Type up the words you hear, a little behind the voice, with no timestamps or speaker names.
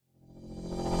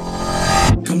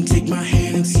Come take my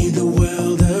hand and see the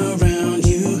world around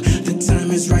you. The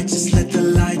time is right, just let the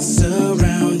light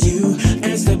surround you.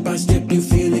 And step by step you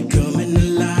feel it coming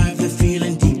alive. The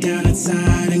feeling deep down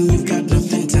inside, and you've got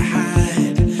nothing to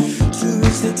hide. To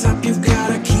reach the top you've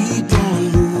gotta keep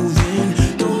on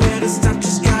moving. Don't let it stop,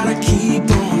 just gotta keep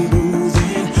on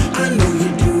moving. I know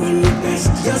you're doing your best,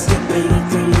 you're stepping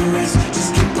up from the rest.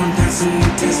 Just keep on passing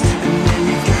the test, and then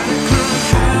you gotta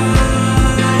climb higher.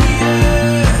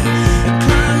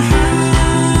 Climb higher.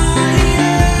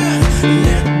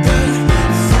 Let the fire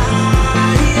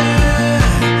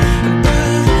burn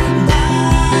brighter.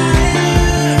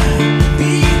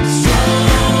 Be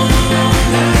stronger, go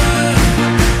longer.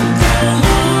 Climb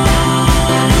higher.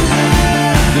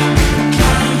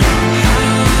 Climb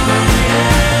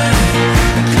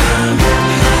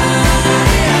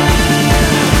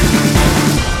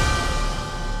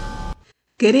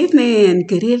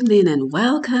Good evening, and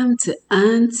welcome to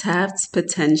Untapped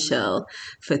Potential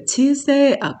for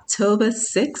Tuesday, October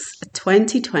 6th,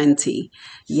 2020.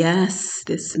 Yes,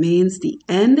 this means the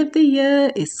end of the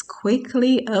year is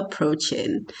quickly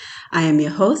approaching. I am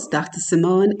your host, Dr.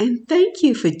 Simone, and thank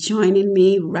you for joining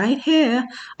me right here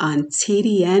on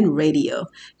TDN Radio,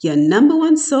 your number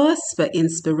one source for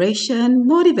inspiration,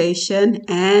 motivation,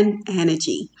 and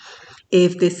energy.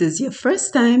 If this is your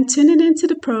first time tuning into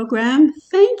the program,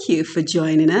 thank you for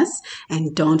joining us.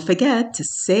 And don't forget to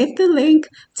save the link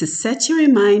to set your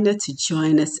reminder to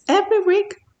join us every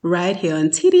week right here on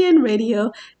TDN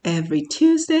Radio every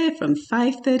Tuesday from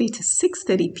 5:30 to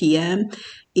 6:30 p.m.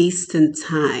 Eastern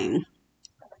Time.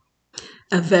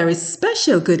 A very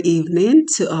special good evening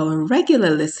to our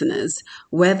regular listeners,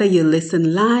 whether you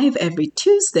listen live every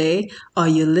Tuesday or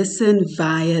you listen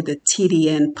via the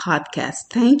TDN podcast.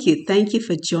 Thank you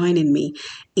for joining me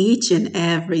each and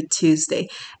every Tuesday.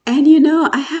 And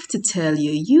I have to tell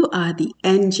you, you are the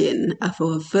engine of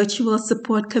our virtual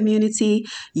support community.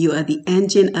 You are the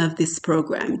engine of this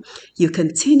program. You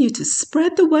continue to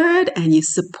spread the word and you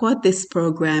support this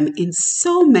program in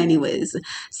so many ways.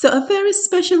 So a very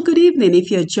special good evening if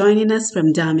you're joining us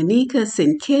from Dominica,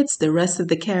 St. Kitts, the rest of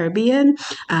the Caribbean.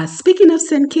 Speaking of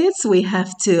St. Kitts, we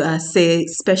have to say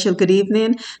special good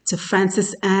evening to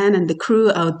Francis Ann and the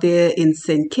crew out there in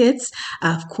St. Kitts.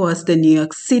 Of course, the New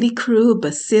York City crew,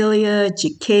 Basilia,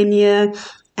 Jikenia,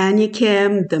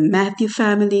 Anikem, the Matthew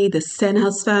family, the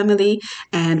Senhouse family.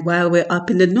 And while we're up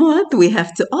in the north, we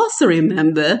have to also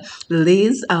remember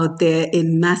Liz out there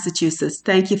in Massachusetts.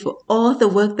 Thank you for all the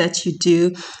work that you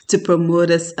do to promote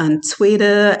us on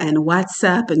Twitter and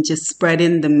WhatsApp and just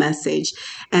spreading the message.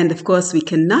 And of course, we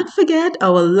cannot forget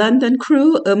our London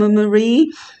crew, Irma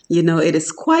Marie. It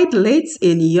is quite late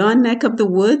in your neck of the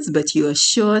woods, but you are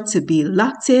sure to be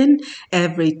locked in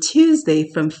every Tuesday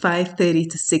from 5:30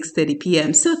 to 6:30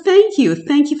 p.m. So thank you.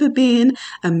 Thank you for being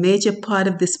a major part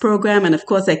of this program. And of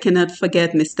course, I cannot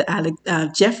forget Mr.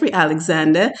 Jeffrey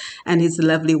Alexander and his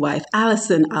lovely wife,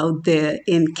 Allison, out there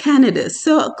in Canada.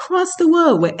 So across the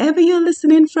world, wherever you're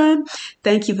listening from,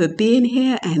 thank you for being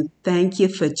here and thank you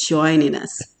for joining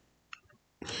us.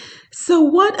 So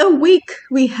what a week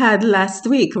we had last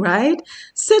week, right?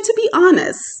 So to be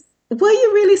honest, were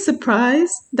you really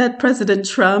surprised that President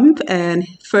Trump and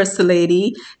First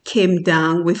Lady came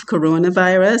down with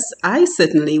coronavirus? I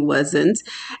certainly wasn't.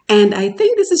 And I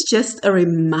think this is just a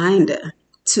reminder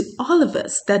to all of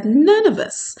us that none of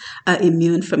us are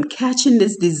immune from catching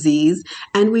this disease,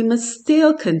 and we must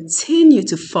still continue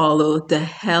to follow the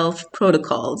health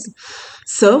protocols.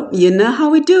 So you know how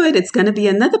we do it. It's going to be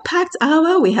another packed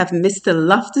hour. We have Mr.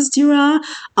 Loftus-Durand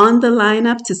on the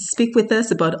lineup to speak with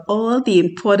us about all the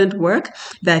important work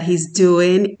that he's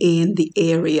doing in the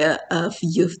area of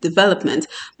youth development.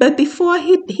 But before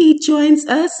he joins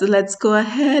us, let's go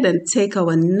ahead and take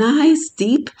our nice,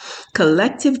 deep,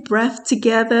 collective breath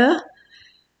together.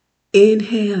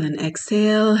 Inhale and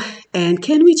exhale. And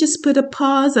can we just put a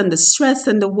pause on the stress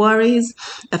and the worries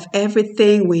of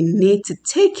everything we need to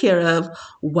take care of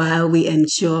while we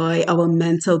enjoy our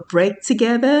mental break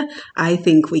together? I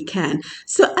think we can.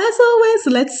 So as always,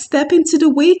 let's step into the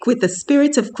week with the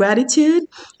spirit of gratitude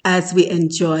as we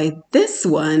enjoy this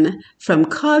one from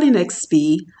Colin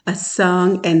XP, a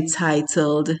song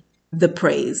entitled The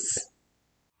Praise.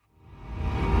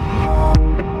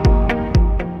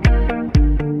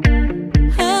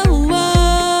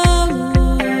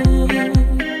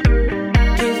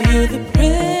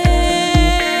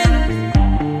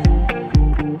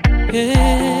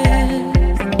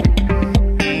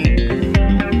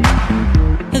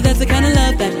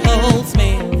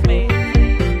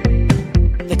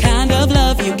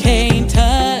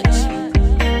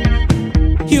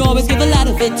 Give a lot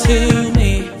of it to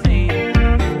me.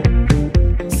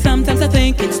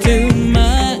 think it's too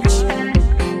much.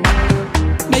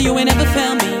 But you ain't never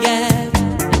found me yet.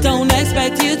 I don't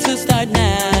expect you to start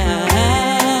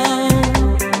now.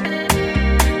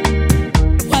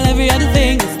 While every other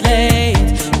thing is late,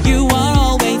 you are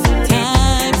always on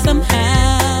time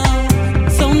somehow.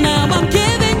 So now I'm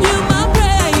giving you my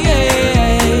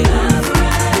praise.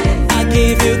 I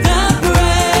give you the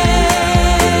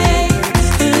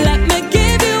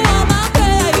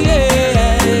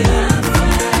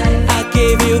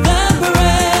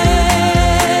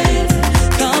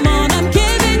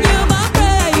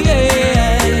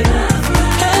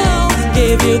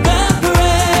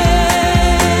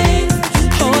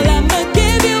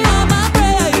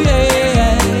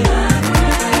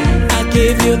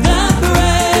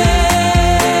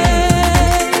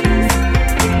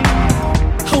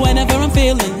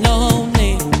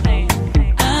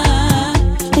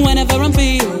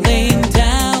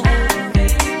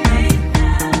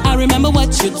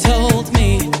you told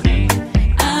me,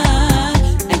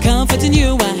 and comfort in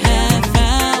you I have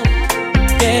found,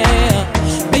 yeah.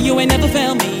 But you ain't never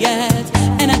found me yet,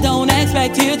 and I don't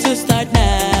expect you to start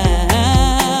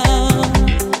now.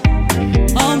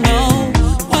 Oh no,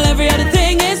 while every other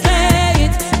thing is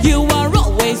late, you are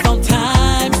always on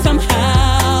time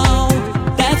somehow.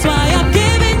 That's why I'm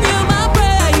giving you my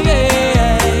praise.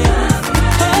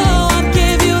 Oh, I'm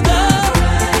giving you the,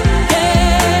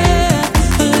 yeah.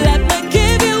 Let me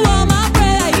give you all my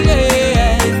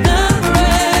praise, the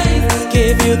praise.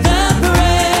 Give you the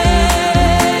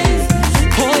praise.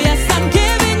 Oh yes, I'm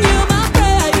giving you my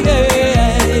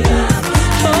praise.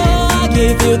 Oh, I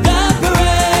give you the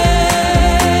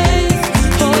praise.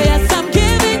 Oh yes, I'm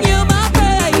giving you my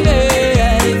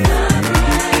praise.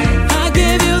 I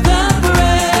give you the praise.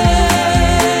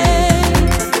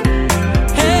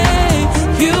 Hey,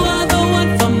 you are the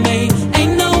one for me.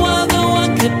 Ain't no other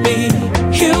one could be.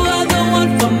 You are the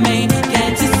one for me.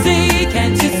 Can't you see?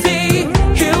 Can't you see?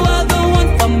 You are the one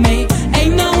for me.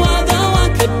 Ain't no other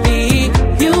one could be.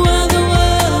 You are the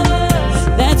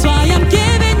one. That's why I'm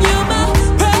giving you my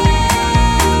praise.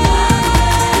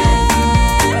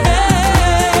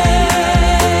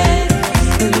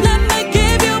 Let me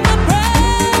give you my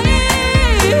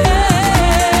praise.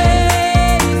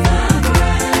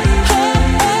 Oh,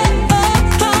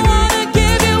 I wanna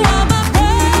give you all my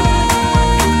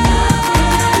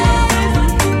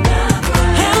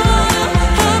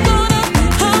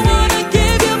I wanna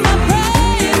give you my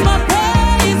praise,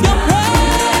 your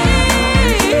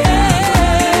praise.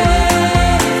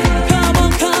 Come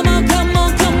on, come on, come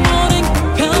on, come on,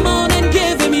 come on and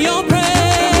give him your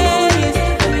praise.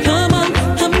 Come on,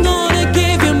 I'm gonna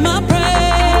give you my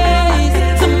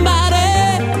praise.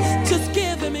 Somebody, just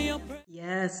give him your praise.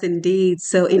 Yes, indeed.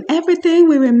 So, in everything,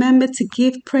 we remember to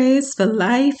give praise for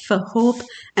life, for hope,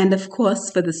 and of course,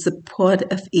 for the support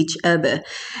of each other.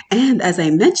 And as I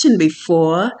mentioned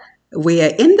before, we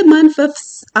are in the month of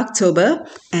October,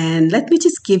 and let me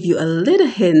just give you a little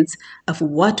hint of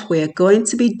what we're going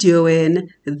to be doing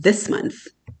this month.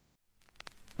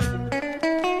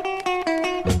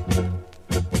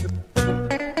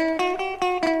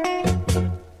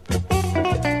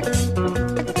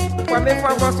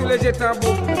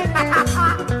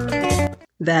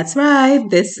 That's right.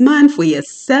 This month we are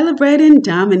celebrating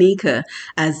Dominica.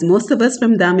 As most of us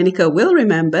from Dominica will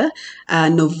remember,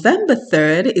 November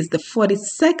 3rd is the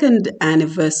 42nd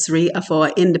anniversary of our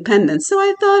independence. So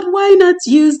I thought, why not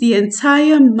use the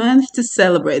entire month to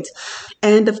celebrate?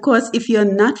 And of course, if you're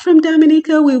not from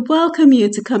Dominica, we welcome you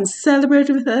to come celebrate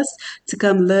with us, to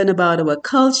come learn about our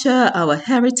culture, our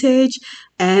heritage,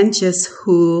 and just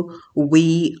who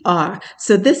we are.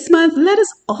 So this month, let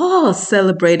us all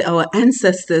celebrate our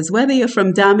ancestors. Whether you're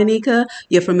from Dominica,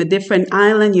 you're from a different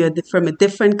island, you're from a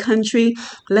different country,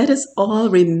 let us all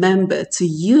remember to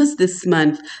use this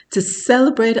month to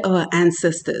celebrate our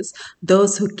ancestors,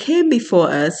 those who came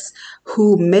before us,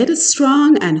 who made us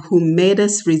strong and who made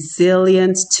us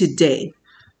resilient today.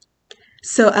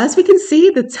 So as we can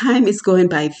see, the time is going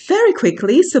by very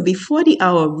quickly. So before the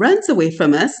hour runs away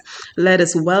from us, let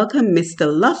us welcome Mr.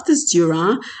 Loftus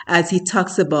Durand as he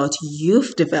talks about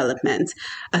youth development,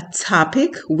 a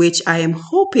topic which I am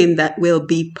hoping that will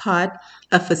be part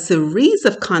of a series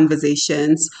of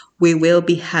conversations we will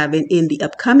be having in the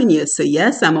upcoming year. So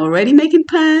yes, I'm already making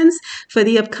plans for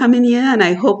the upcoming year, and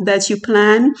I hope that you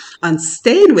plan on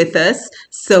staying with us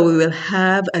so we will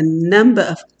have a number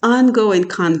of ongoing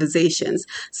conversations.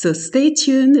 So stay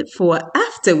tuned for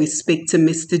after we speak to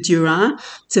Mr. Durand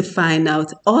to find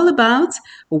out all about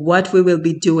what we will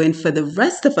be doing for the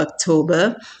rest of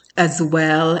October, as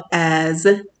well as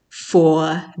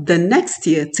for the next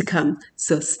year to come.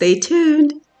 So stay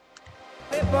tuned.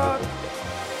 about.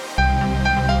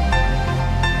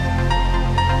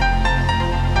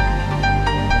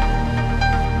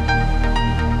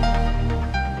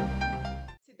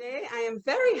 Today, I am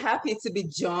very happy to be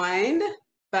joined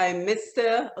by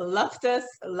Mr. Loftus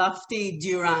Lofty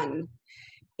Duran.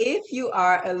 If you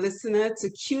are a listener to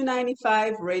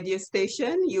Q95 radio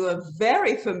station, you are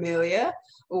very familiar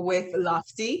with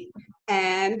Lofty,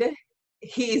 and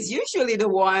he is usually the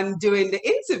one doing the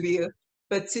interview.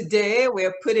 But today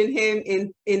we're putting him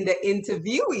in the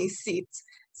interviewee seat.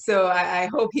 So I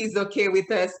hope he's okay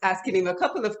with us asking him a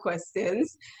couple of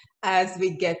questions as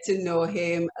we get to know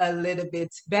him a little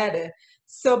bit better.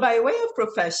 So by way of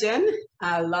profession,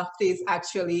 Lofty is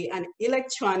actually an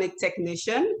electronic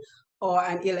technician or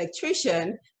an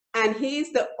electrician, and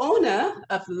he's the owner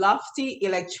of Lofty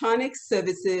Electronic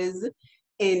Services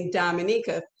in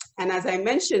Dominica. And as I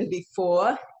mentioned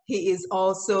before, he is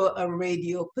also a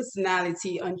radio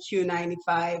personality on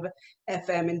Q95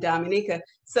 FM in Dominica.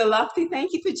 So Lofty,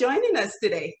 thank you for joining us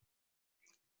today.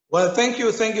 Well, thank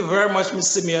you. Thank you very much, Ms.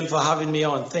 Simeon, for having me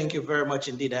on. Thank you very much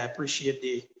indeed. I appreciate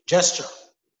the gesture.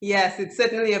 Yes, it's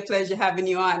certainly a pleasure having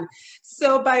you on.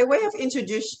 So by way of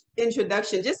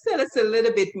introduction, just tell us a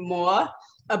little bit more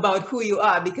about who you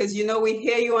are, because you know we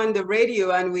hear you on the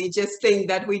radio and we just think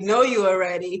that we know you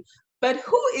already. But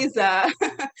who is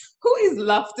who is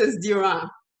Loftus Duran?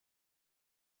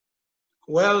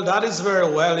 Well, that is very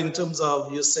well in terms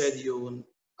of you said you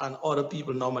and other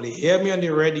people normally hear me on the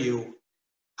radio,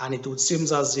 and it would seem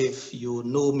as if you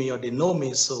know me or they know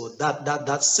me. So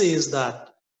that says that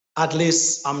at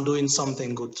least I'm doing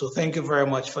something good. So thank you very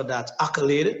much for that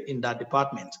accolade in that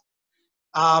department.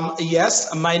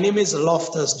 Yes, my name is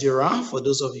Loftus Duran. For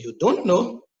those of you who don't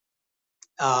know,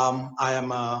 I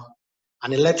am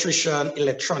an electrician,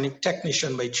 electronic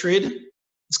technician by trade.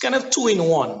 It's kind of two in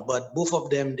one, but both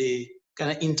of them, they kind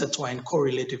of intertwine,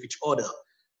 correlate with each other.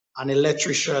 An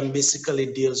electrician basically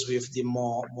deals with the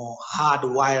more hard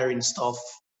wiring stuff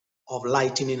of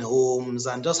lighting in homes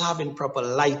and just having proper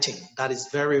lighting. That is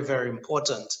very, very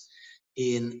important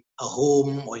in a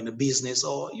home or in a business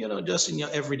or, you know, just in your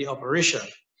everyday operation.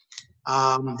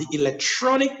 The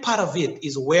electronic part of it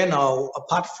is where now,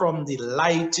 apart from the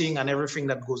lighting and everything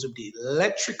that goes with the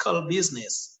electrical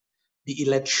business, the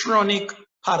electronic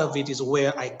part of it is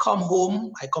where I come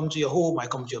home, I come to your home, I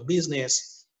come to your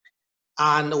business,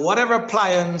 and whatever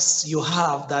appliance you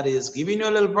have that is giving you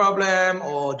a little problem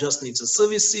or just needs a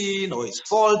servicing or is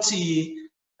faulty,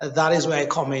 that is where I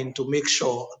come in to make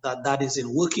sure that that is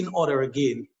in working order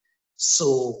again.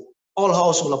 So all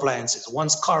household appliances,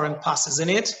 once current passes in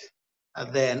it,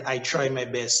 then I try my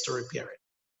best to repair it.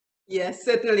 Yes,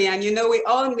 certainly. And you know, we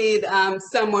all need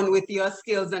someone with your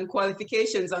skills and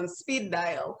qualifications on speed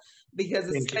dial, because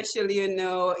especially, you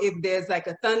know, if there's like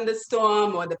a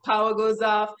thunderstorm or the power goes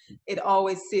off, it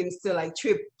always seems to like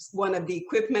trip one of the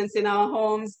equipments in our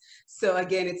homes. So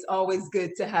again, it's always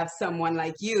good to have someone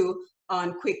like you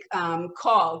on quick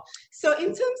call. So in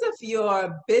terms of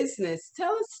your business,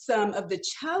 tell us some of the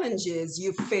challenges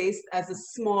you faced as a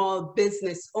small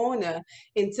business owner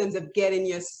in terms of getting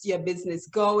your business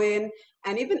going,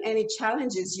 and even any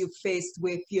challenges you faced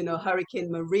with, you know,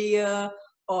 Hurricane Maria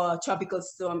or Tropical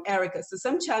Storm Erica. So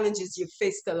some challenges you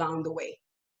faced along the way.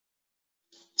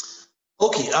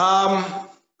 Okay, I'm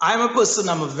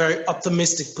a very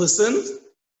optimistic person.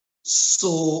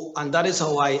 So, and that is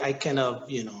how I kind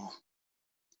of, you know,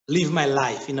 live my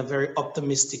life in a very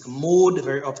optimistic mood,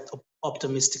 very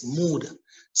optimistic mood.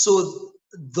 So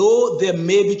though there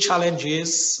may be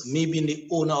challenges, maybe in the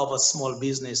owner of a small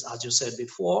business, as you said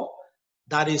before,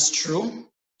 that is true.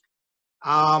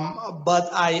 But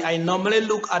I normally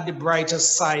look at the brighter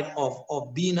side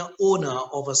of being an owner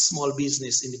of a small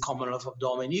business in the Commonwealth of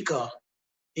Dominica,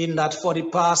 in that for the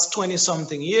past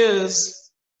 20-something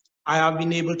years, I have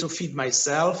been able to feed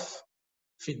myself,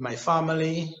 feed my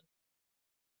family,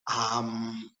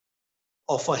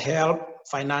 offer help,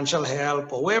 financial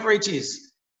help, or wherever it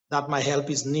is that my help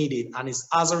is needed. And it's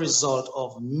as a result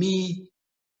of me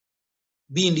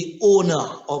being the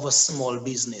owner of a small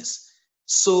business.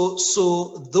 So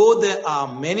though there are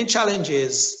many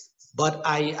challenges, but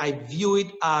I view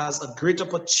it as a great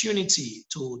opportunity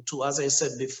to, as I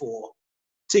said before,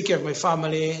 take care of my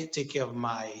family, take care of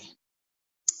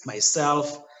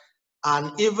myself,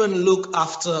 and even look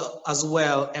after as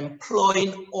well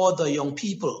employing other young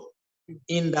people,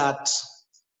 in that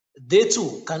they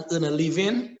too can earn a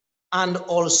living, and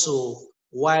also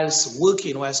whilst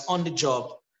working, whilst on the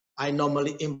job, I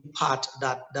normally impart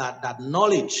that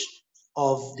knowledge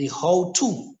of the how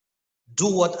to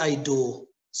do what I do,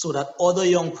 so that other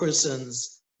young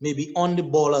persons may be on the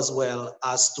ball as well,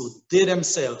 as to they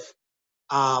themselves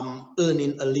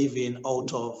earning a living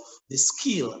out of the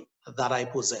skill that I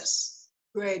possess.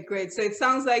 Great, great. So it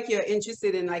sounds like you're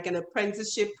interested in like an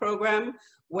apprenticeship program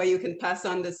where you can pass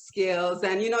on the skills.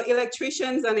 And, you know,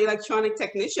 electricians and electronic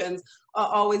technicians are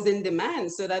always in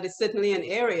demand. So that is certainly an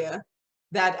area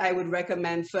that I would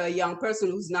recommend for a young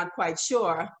person who's not quite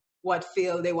sure what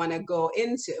field they want to go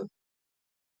into.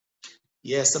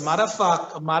 Yes, a matter of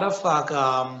fact,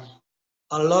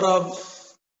 a lot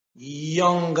of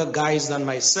younger guys than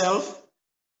myself,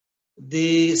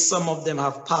 some of them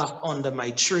have passed under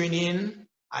my training.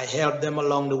 I helped them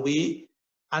along the way.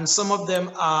 And some of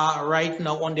them are right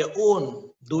now on their own,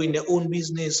 doing their own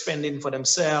business, fending for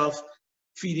themselves,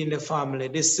 feeding their family.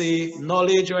 They say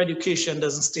knowledge or education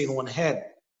doesn't stay in one head.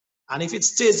 And if it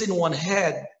stays in one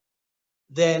head,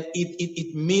 then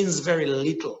it means very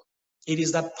little. It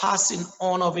is that passing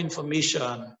on of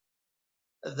information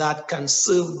that can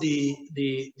serve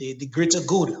the greater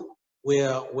good,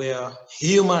 where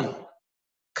human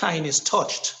kind is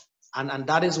touched. And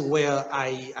that is where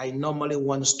I normally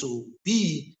want to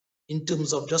be in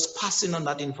terms of just passing on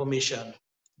that information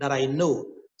that I know,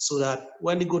 so that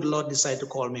when the good Lord decides to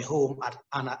call me home,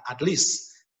 at least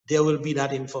there will be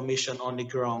that information on the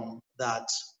ground that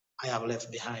I have left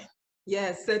behind.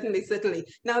 Yes, certainly, certainly.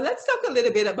 Now let's talk a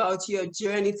little bit about your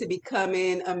journey to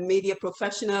becoming a media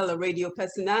professional, a radio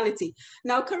personality.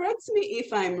 Now, correct me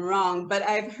if I'm wrong, but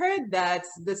I've heard that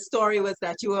the story was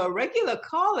that you were a regular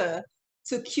caller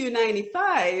to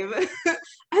Q95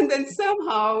 and then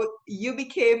somehow you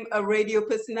became a radio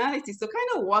personality. So kind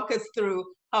of walk us through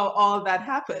how all that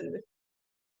happened.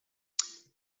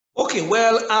 Okay,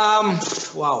 well,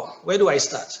 wow, where do I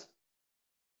start?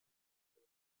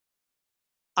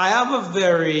 I have a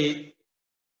very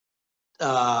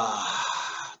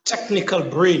technical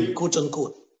brain, quote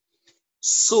unquote.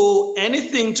 So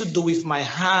anything to do with my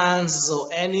hands or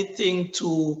anything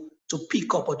to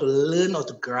pick up or to learn or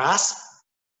to grasp,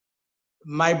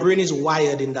 my brain is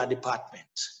wired in that department.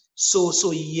 So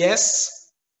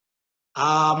yes,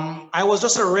 I was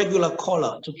just a regular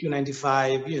caller to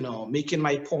Q95, you know, making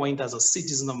my point as a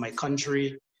citizen of my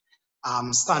country,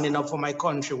 standing up for my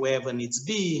country wherever needs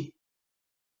be.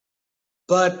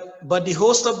 But the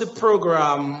host of the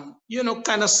program, you know,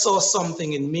 kind of saw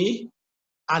something in me,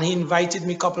 and he invited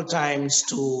me a couple of times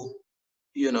to,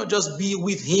 you know, just be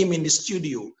with him in the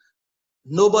studio.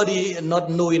 Nobody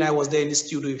not knowing I was there in the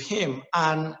studio with him.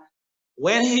 And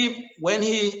when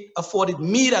he afforded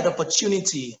me that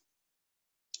opportunity,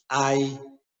 I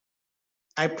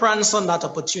pranced on that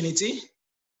opportunity.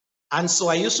 And so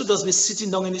I used to just be sitting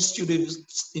down in the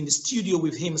studio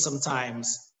with him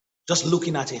sometimes, just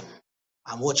looking at him.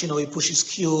 I'm watching how he pushes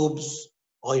cubes,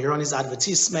 or he runs his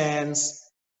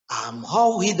advertisements,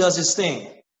 how he does his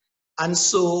thing. And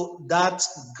so that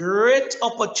great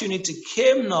opportunity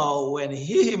came now when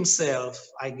he himself,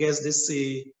 I guess they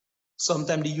say,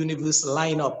 sometimes the universe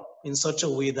line up in such a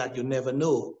way that you never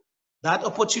know. That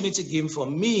opportunity came for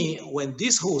me when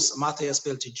this host, Matthias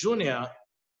Peltier Jr.,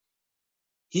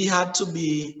 he had to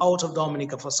be out of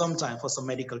Dominica for some time for some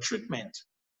medical treatment.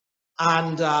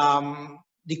 And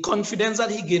the confidence that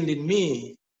he gained in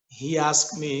me, he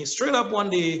asked me straight up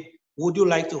one day, would you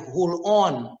like to hold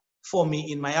on for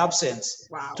me in my absence?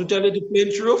 Wow. To tell you the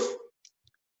plain truth,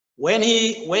 when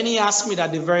he asked me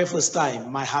that the very first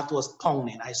time, my heart was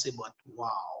pounding. I said, but wow.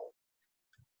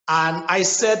 And I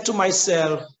said to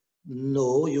myself,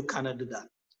 no, you cannot do that.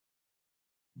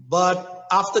 But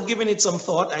after giving it some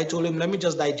thought, I told him, let me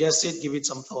just digest it, give it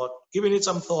some thought. Giving it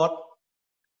some thought,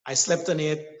 I slept on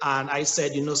it, and I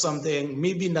said, you know something,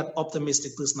 me being that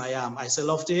optimistic person I am, I said,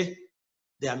 Lofty,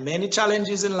 there are many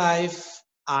challenges in life,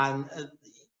 and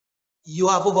you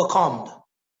have overcome.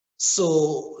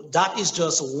 So that is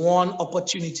just one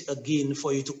opportunity again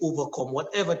for you to overcome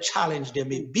whatever challenge there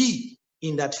may be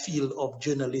in that field of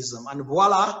journalism. And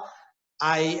voila,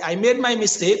 I made my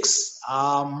mistakes.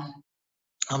 I'm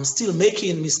still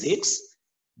making mistakes,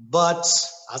 but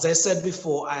as I said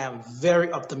before, I am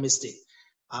very optimistic.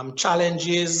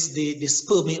 Challenges, they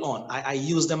spur me on. I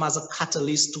use them as a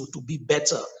catalyst to be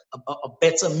better, a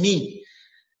better me.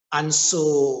 And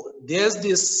so there's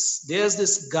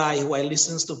this guy who I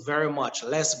listen to very much,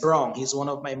 Les Brown. He's one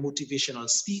of my motivational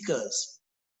speakers.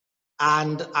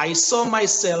 And I saw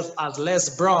myself as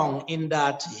Les Brown in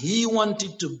that he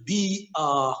wanted to be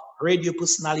a radio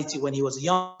personality when he was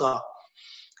younger.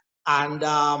 And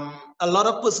a lot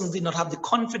of persons did not have the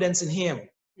confidence in him.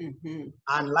 Mm-hmm.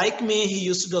 And like me, he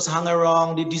used to just hang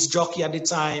around the disc jockey at the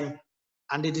time.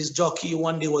 And the disc jockey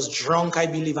one day was drunk, I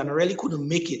believe, and really couldn't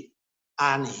make it.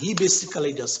 And he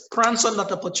basically just pranced on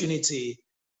that opportunity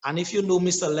And if you know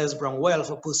Mr. Les Brown well,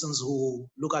 for persons who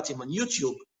look at him on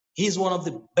YouTube, he's one of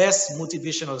the best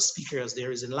motivational speakers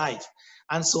there is in life.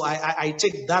 And so I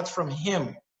take that from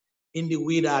him in the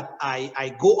way that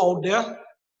I go out there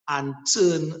and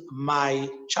turn my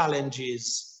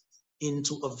challenges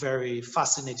into a very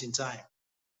fascinating time.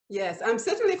 Yes, I'm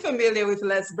certainly familiar with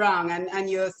Les Brown, and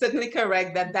you're certainly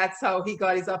correct that that's how he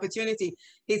got his opportunity.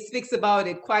 He speaks about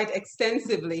it quite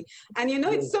extensively. And you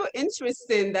know, it's so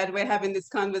interesting that we're having this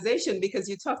conversation because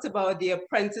you talked about the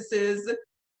apprentices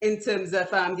in terms of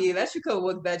the electrical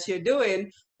work that you're doing.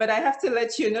 But I have to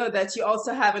let you know that you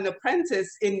also have an apprentice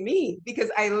in me because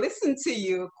I listen to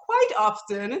you quite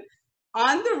often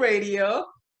on the radio.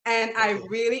 And I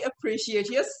really appreciate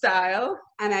your style.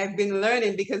 And I've been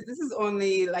learning because this is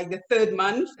only like the 3rd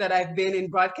month that I've been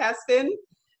in broadcasting.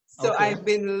 So I've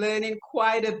been learning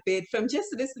quite a bit from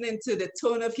just listening to the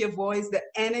tone of your voice, the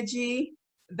energy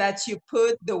that you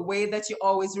put, the way that you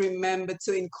always remember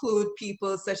to include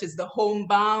people such as the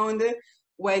homebound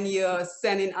when you're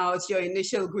sending out your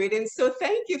initial greetings. So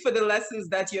thank you for the lessons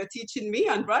that you're teaching me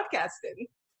on broadcasting.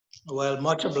 Well,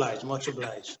 much obliged, much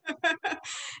obliged.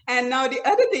 And now the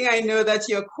other thing I know that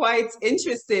you're quite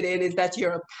interested in is that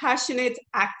you're a passionate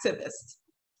activist,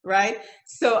 right?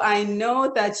 So I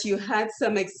know that you had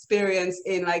some experience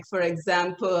in, like, for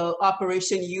example,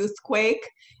 Operation Youthquake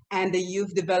and the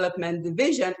Youth Development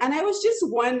Division. And I was just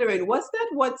wondering, was that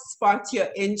what sparked your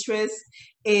interest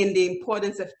in the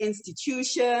importance of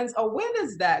institutions, or where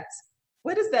does that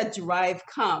drive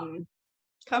come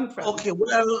from? Okay,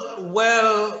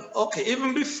 well, okay,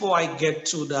 even before I get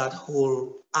to that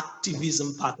whole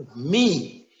activism part of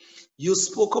me, you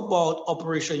spoke about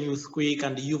Operation Youthquake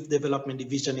and the Youth Development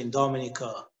Division in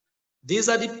Dominica. These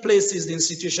are the places, the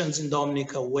institutions in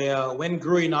Dominica where, when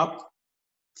growing up,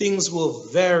 things were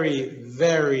very,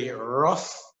 very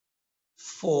rough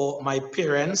for my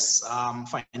parents,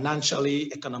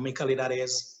 financially, economically, that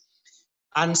is.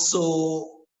 And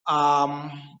so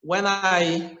when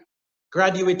I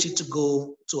graduated to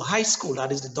go to high school,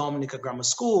 that is the Dominica Grammar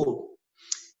School,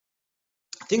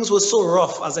 things were so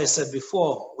rough, as I said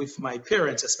before, with my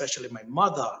parents, especially my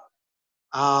mother.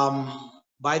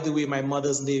 By the way, my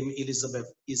mother's name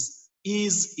Elizabeth is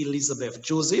Elizabeth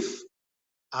Joseph.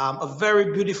 A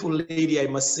very beautiful lady, I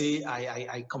must say.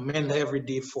 I commend her every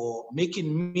day for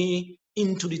making me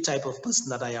into the type of person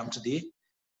that I am today.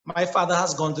 My father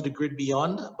has gone to the great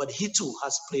beyond, but he too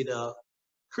has played a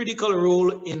critical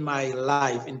role in my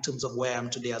life in terms of where I am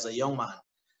today as a young man.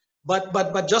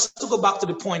 But just to go back to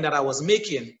the point that I was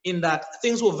making, in that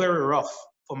things were very rough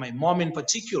for my mom in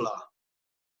particular,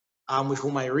 with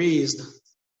whom I raised.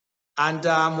 And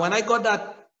when I got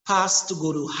that pass to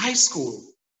go to high school,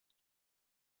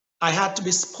 I had to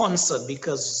be sponsored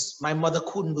because my mother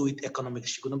couldn't do it economically.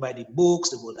 She couldn't buy the books,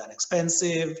 they were that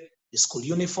expensive, the school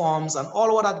uniforms, and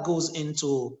all of that goes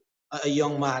into a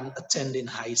young man attending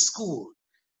high school.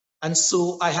 And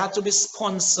so I had to be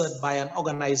sponsored by an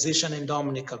organization in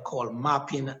Dominica called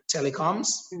Mapping Telecoms.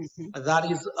 Mm-hmm. That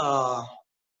is a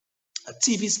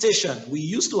TV station we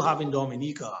used to have in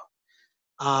Dominica,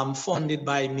 funded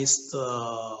by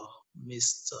Mr.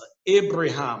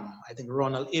 Abraham. I think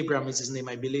Ronald Abraham is his name,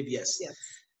 I believe, yes.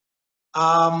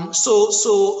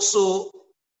 So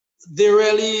they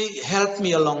really helped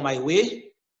me along my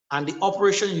way. And the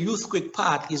Operation Youthquake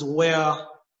part is where,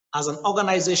 as an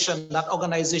organization, that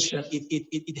organization,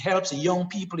 it helps young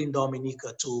people in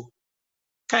Dominica to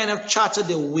kind of charter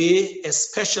their way,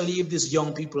 especially if these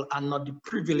young people are not the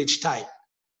privileged type.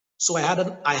 So I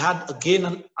had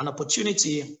again an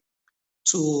opportunity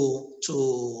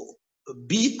to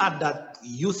be at that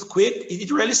Youthquake.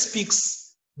 It really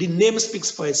speaks, the name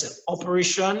speaks for itself,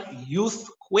 Operation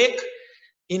Youthquake,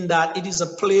 in that it is a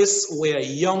place where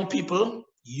young people,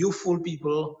 youthful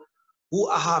people who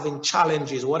are having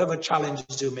challenges, whatever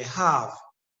challenges you may have,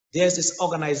 there's this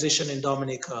organization in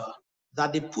Dominica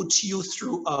that they put you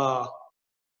through a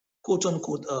quote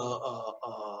unquote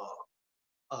a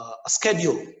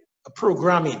schedule, a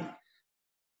programming.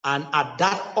 And at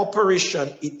that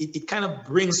operation, it kind of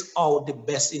brings out the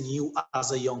best in you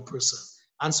as a young person.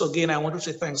 And so again, I want to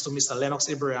say thanks to Mr. Lennox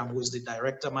Abraham, who is the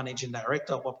managing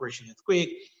director of Operation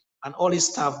Youthquake, and all his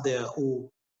staff there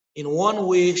who, in one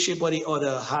way, shape or the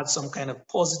other, had some kind of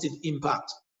positive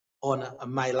impact on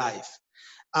my life.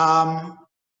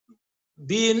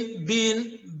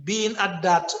 Being at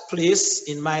that place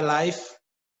in my life,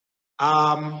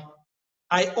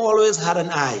 I always had an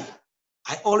eye.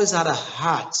 I always had a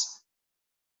heart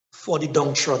for the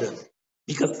downtrodden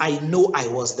because I know I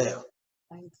was there.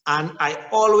 Right. And I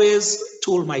always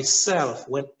told myself,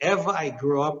 whenever I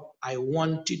grew up, I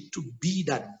wanted to be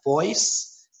that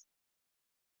voice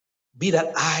be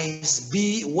that eyes,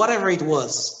 be whatever it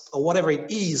was or whatever it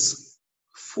is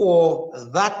for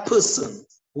that person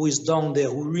who is down there,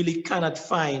 who really cannot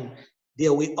find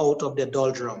their way out of their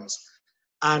doldrums.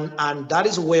 And that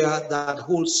is where that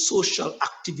whole social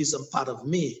activism part of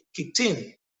me kicked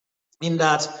in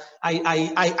that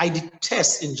I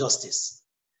detest injustice.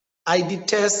 I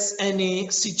detest any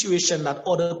situation that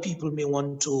other people may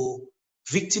want to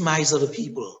victimize other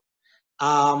people.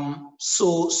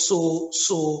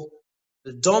 So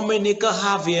Dominica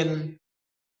having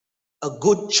a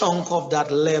good chunk of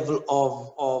that level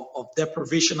of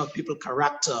deprivation of people's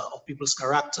character,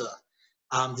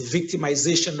 the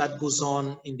victimization that goes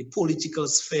on in the political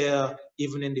sphere,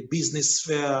 even in the business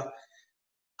sphere,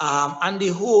 and the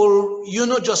whole,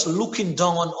 just looking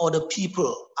down on other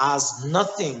people as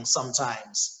nothing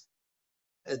sometimes,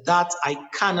 that I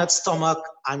cannot stomach.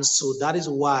 And so that is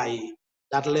why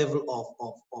that level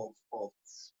of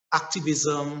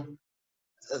activism,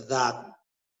 that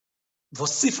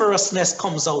vociferousness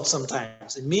comes out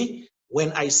sometimes in me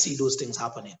when I see those things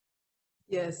happening.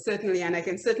 Yes, certainly. And I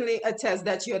can certainly attest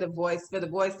that you're the voice for the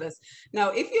voiceless. Now,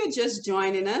 if you're just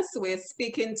joining us, we're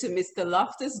speaking to Mr.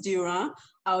 Loftus Durand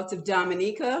out of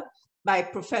Dominica. By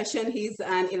profession, he's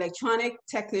an electronic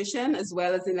technician as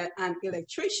well as an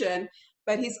electrician,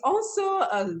 but he's also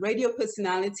a radio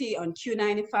personality on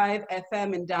Q95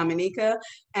 FM in Dominica.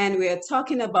 And we're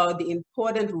talking about the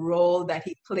important role that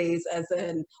he plays as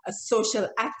a social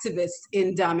activist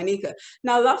in Dominica.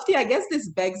 Now, Lofty, I guess this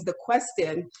begs the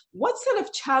question, what sort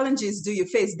of challenges do you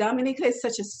face? Dominica is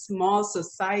such a small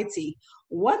society.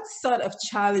 What sort of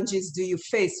challenges do you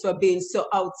face for being so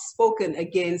outspoken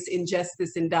against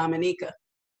injustice in Dominica?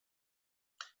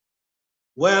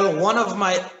 Well, one of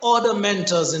my other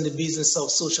mentors in the business of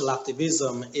social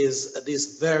activism is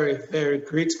this very, very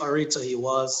great orator he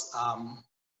was,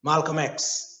 Malcolm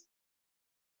X.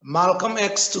 Malcolm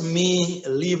X, to me,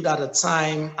 lived at a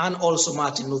time, and also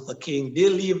Martin Luther King, they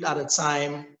lived at a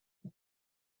time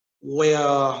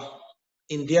where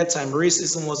in their time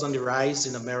racism was on the rise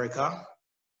in America,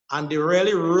 and they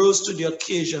really rose to the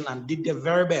occasion and did their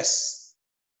very best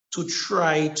to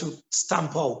try to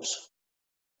stamp out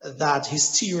that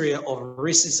hysteria of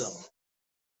racism.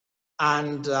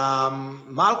 And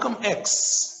Malcolm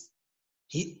X,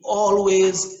 he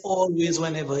always,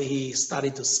 whenever he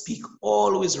started to speak,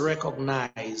 always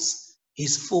recognized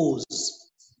his foes.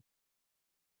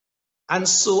 And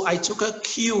so I took a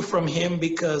cue from him,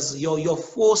 because your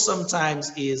foe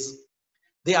sometimes is,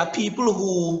 there are people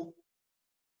who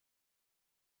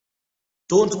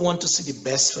don't want to see the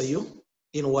best for you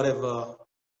in whatever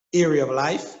area of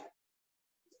life,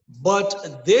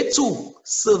 but they too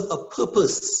serve a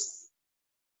purpose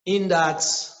in that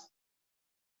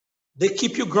they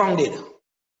keep you grounded,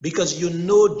 because you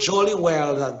know jolly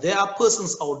well that there are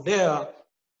persons out there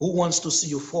who wants to see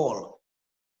you fall,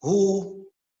 who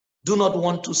do not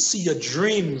want to see your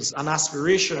dreams and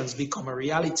aspirations become a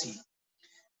reality.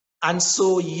 And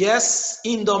so, yes,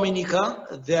 in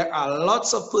Dominica, there are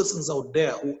lots of persons out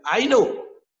there who I know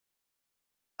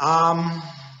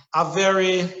are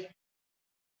very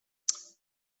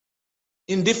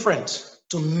indifferent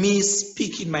to me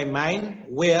speaking my mind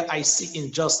where I see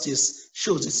injustice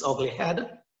shows its ugly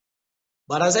head.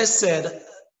 But as I said,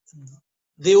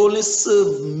 they only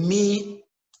serve me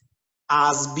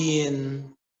as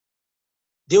being,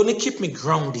 they only keep me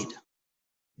grounded,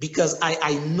 because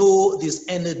I know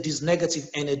these negative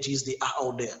energies, they are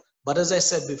out there. But as I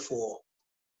said before,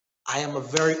 I am a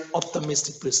very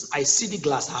optimistic person. I see the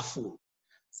glass half full.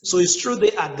 So it's true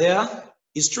they are there.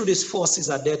 It's true these forces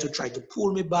are there to try to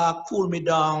pull me back, pull me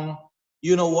down,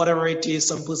 whatever it is.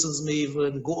 Some persons may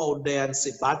even go out there and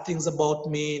say bad things about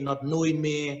me, not knowing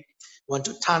me, want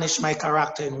to tarnish my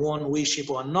character in one way, shape,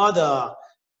 or another.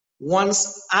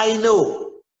 Once I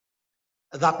know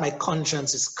that my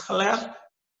conscience is clear,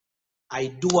 I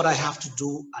do what I have to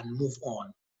do and move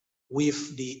on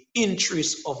with the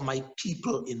interest of my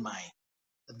people in mind.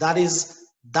 That is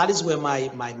where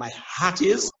my heart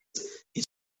is.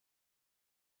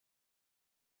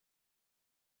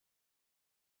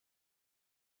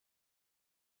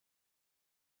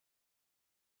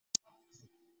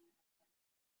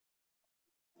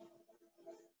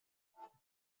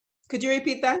 Could you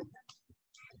repeat that?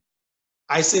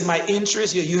 I said my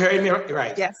interest, you heard me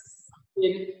right? Yes.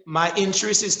 My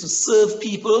interest is to serve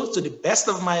people to the best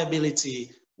of my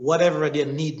ability, whatever their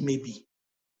need may be.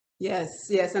 Yes,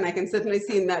 and I can certainly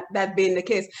see that being the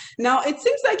case. Now, it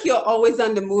seems like you're always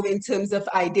on the move in terms of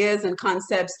ideas and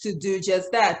concepts to do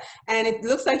just that. And it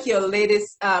looks like your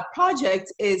latest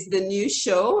project is the new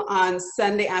show on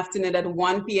Sunday afternoon at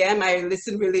 1 p.m. I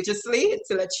listen religiously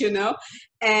to let you know.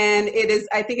 and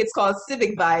I think it's called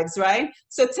Civic Vibes, right?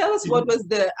 So tell us, what was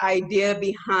the idea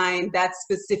behind that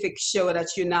specific show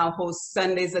that you now host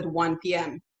Sundays at 1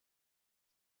 p.m.?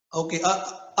 Okay,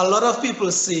 a lot of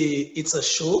people say it's a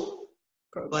show,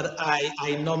 Program. but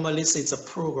I normally say it's a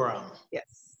program. Yes.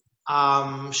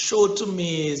 Show to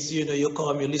me is, you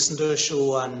come, you listen to a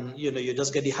show, and you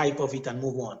just get the hype of it and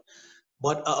move on.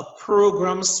 But a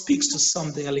program speaks to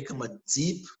something a little more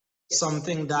deep,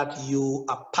 something that you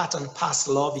are part and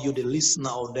parcel of, you the listener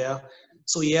out there.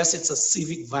 So yes, it's a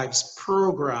Civic Vibes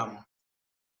program.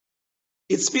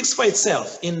 It speaks for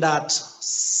itself in that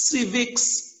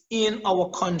civics in our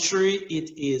country,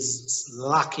 it is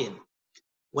lacking.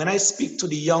 When I speak to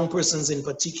the young persons in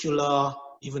particular,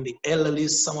 even the elderly,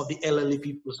 some of the elderly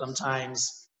people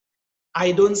sometimes,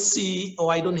 I don't see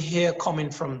or I don't hear coming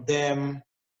from them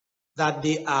that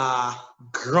they are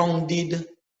grounded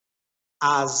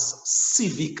as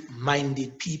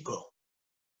civic-minded people.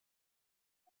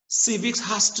 Civics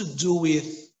has to do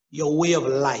with your way of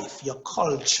life, your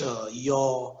culture,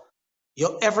 your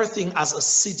everything as a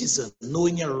citizen,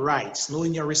 knowing your rights,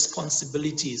 knowing your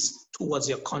responsibilities towards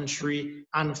your country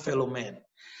and fellow men.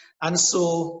 And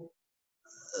so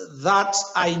that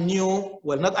I knew,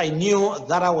 well, not I knew,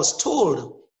 that I was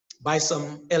told by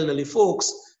some elderly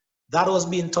folks that was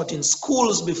being taught in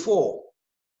schools before.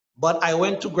 But I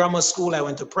went to grammar school, I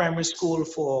went to primary school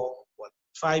for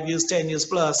 5 years, 10 years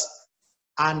plus,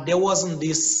 and there wasn't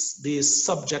this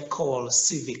subject called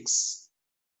civics.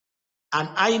 And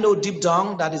I know deep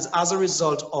down that is as a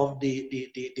result of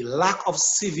the lack of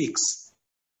civics,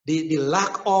 the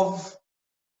lack of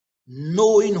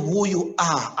knowing who you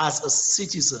are as a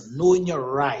citizen, knowing your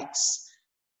rights,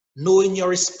 knowing your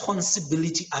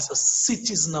responsibility as a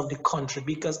citizen of the country.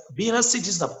 Because being a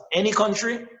citizen of any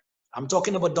country, I'm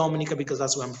talking about Dominica because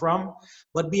that's where I'm from,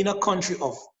 but being a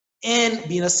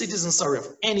citizen, of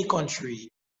any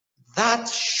country, that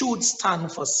should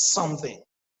stand for something.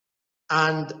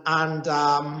 And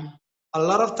a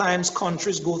lot of times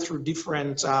countries go through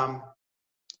different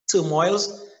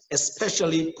turmoils,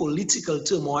 especially political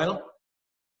turmoil.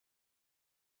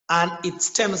 And it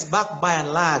stems back by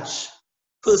and large,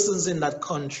 persons in that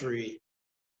country,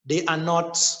 they are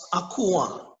not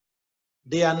akua,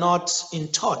 they are not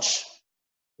in touch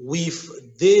with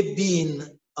they being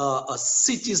a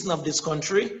citizen of this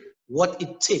country, what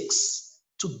it takes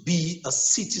to be a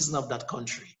citizen of that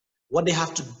country. What they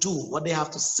have to do, what they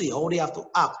have to say, how they have to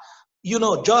act.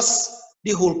 Just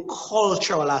the whole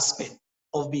cultural aspect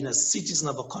of being a citizen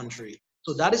of a country.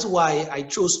 So that is why I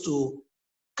chose to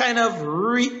kind of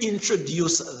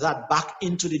reintroduce that back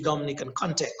into the Dominican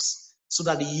context, so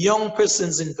that the young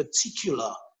persons in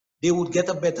particular, they would get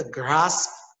a better grasp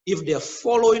if they're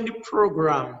following the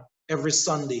program every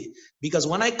Sunday. Because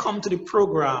when I come to the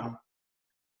program,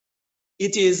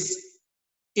 it is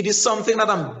something that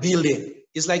I'm building.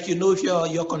 It's like, if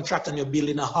you're a contractor and you're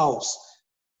building a house.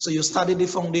 So you study the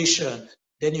foundation,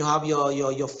 then you have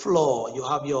your floor, you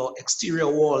have your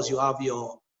exterior walls, you have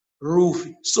your roof.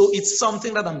 So it's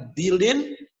something that I'm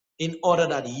building in order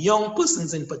that young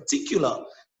persons in particular,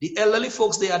 the elderly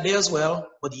folks, they are there as well,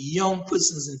 but young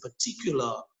persons in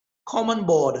particular come on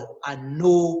board and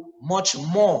know much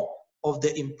more of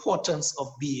the importance of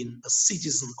being a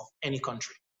citizen of any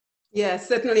country. Yes,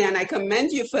 certainly, and I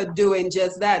commend you for doing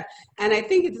just that. And I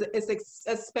think it's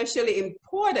especially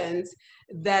important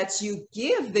that you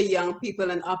give the young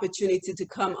people an opportunity to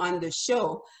come on the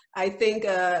show. I think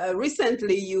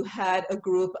recently you had a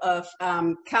group of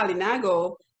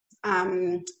Kalinago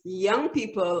young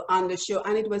people on the show,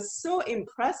 and it was so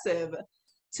impressive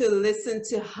to listen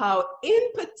to how,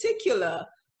 in particular,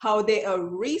 how they are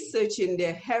researching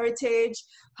their heritage,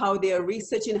 how they are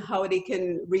researching how they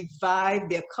can revive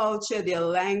their culture, their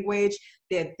language,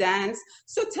 their dance.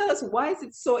 So tell us, why is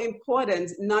it so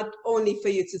important not only for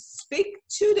you to speak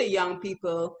to the young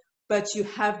people, but you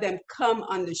have them come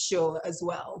on the show as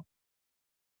well?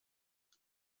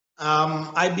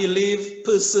 I believe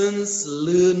persons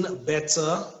learn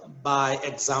better by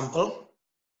example.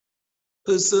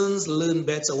 Persons learn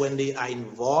better when they are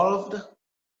involved.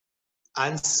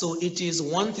 And so it is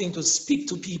one thing to speak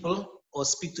to people or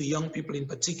speak to young people in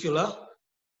particular,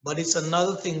 but it's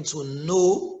another thing to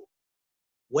know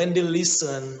when they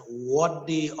listen what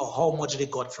they or how much they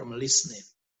got from listening.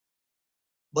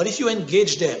 But if you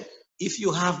engage them, if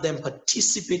you have them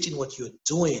participate in what you're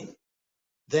doing,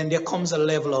 then there comes a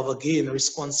level of, again,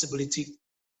 responsibility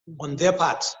on their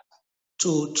part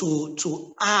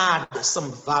to add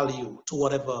some value to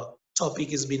whatever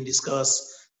topic is being discussed,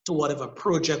 to whatever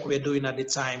project we're doing at the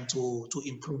time to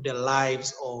improve their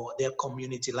lives or their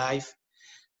community life.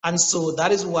 And so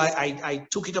that is why I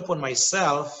took it upon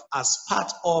myself as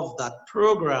part of that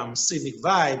program, Civic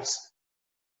Vibes,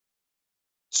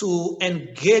 to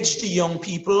engage the young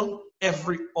people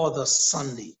every other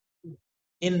Sunday,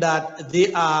 in that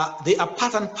they are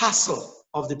part and parcel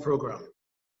of the program.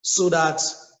 So that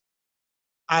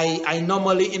I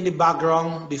normally, in the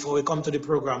background, before we come to the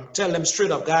program, tell them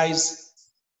straight up, guys,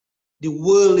 the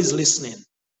world is listening.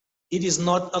 It is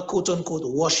not a quote unquote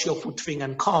wash your foot thing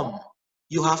and come.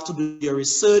 You have to do your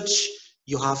research.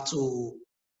 You have to,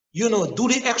 do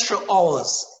the extra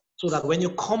hours so that when you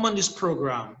come on this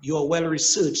program, you are well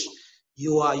researched.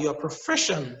 You're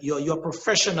professional.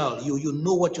 You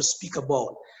know what you speak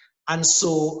about. And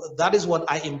so that is what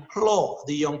I implore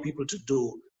the young people to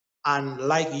do. And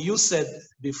like you said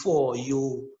before,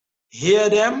 you hear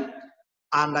them,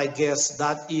 and I guess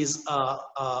that is a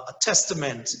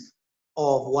testament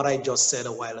of what I just said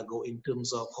a while ago in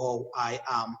terms of how I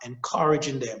am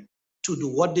encouraging them to do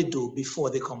what they do before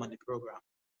they come on the program.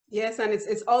 Yes, and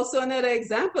it's also another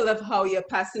example of how you're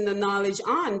passing the knowledge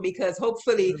on, because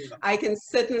hopefully I can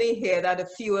certainly hear that a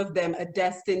few of them are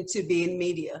destined to be in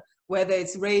media, whether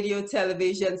it's radio,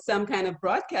 television, some kind of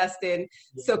broadcasting.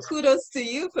 Yes. So kudos to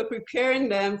you for preparing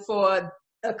them for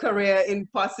a career in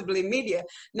possibly media.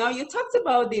 Now, you talked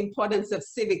about the importance of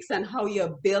civics and how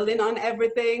you're building on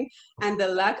everything and the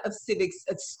lack of civics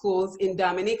at schools in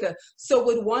Dominica. So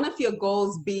would one of your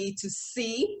goals be to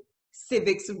see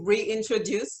civics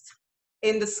reintroduced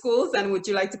in the schools, and would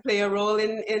you like to play a role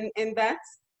in that?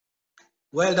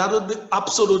 Well, that would be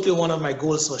absolutely one of my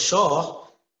goals for sure.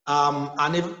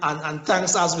 And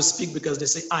thanks as we speak, because they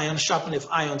say iron sharpeneth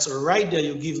iron. So right there,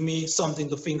 you give me something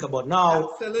to think about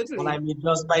now. Absolutely. When I may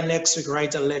just by next week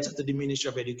write a letter to the Ministry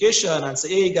of Education and say,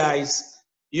 hey guys,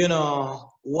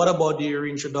 what about the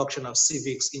reintroduction of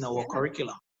civics in our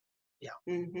curriculum? Yeah.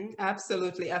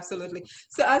 Absolutely, absolutely.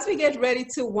 So as we get ready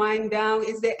to wind down,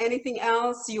 is there anything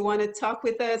else you want to talk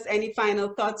with us? Any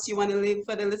final thoughts you want to leave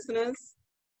for the listeners?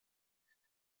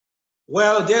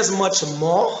 Well, there's much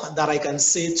more that I can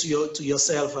say to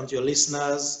yourself and to your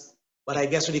listeners, but I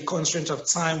guess with the constraint of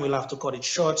time, we'll have to cut it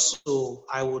short. So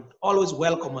I would always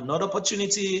welcome another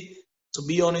opportunity to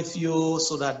be on with you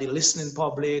so that the listening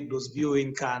public, those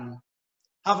viewing, can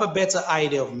have a better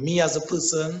idea of me as a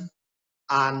person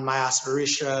and my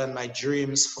aspiration, my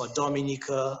dreams for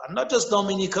Dominica, and not just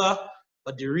Dominica,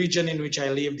 but the region in which I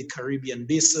live, the Caribbean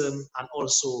Basin, and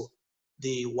also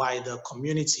the wider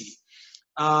community.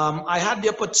 I had the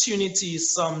opportunity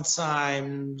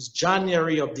sometimes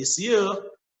January of this year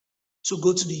to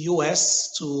go to the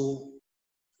US to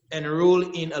enroll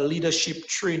in a leadership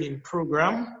training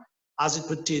program as it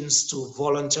pertains to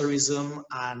volunteerism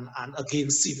and again,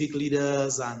 civic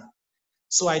leaders. And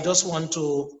so I just want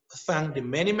to thank the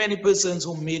many, many persons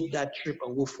who made that trip a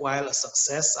worthwhile a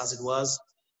success as it was.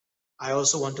 I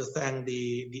also want to thank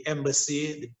the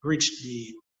embassy,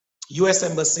 the US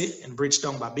Embassy in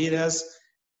Bridgetown, Barbados,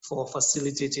 for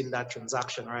facilitating that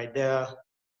transaction right there.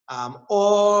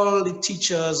 All the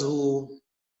teachers who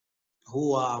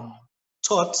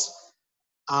taught,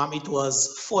 it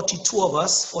was 42 of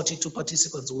us, 42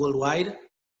 participants worldwide.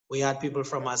 We had people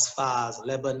from as far as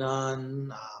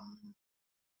Lebanon,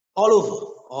 all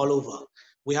over.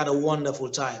 We had a wonderful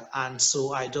time. And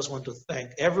so I just want to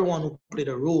thank everyone who played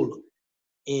a role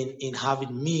in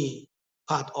having me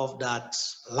part of that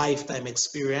lifetime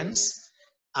experience.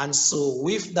 And so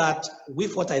with that,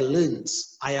 with what I learned,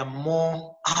 I am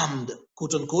more armed,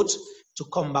 quote unquote, to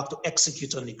come back to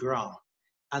execute on the ground.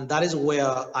 And that is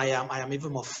where I am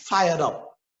even more fired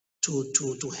up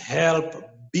to help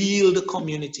build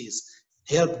communities,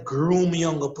 help groom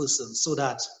younger persons so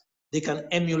that they can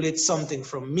emulate something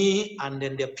from me, and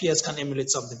then their peers can emulate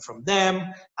something from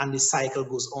them, and the cycle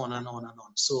goes on and on and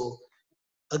on. So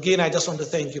again, I just want to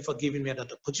thank you for giving me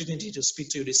that opportunity to speak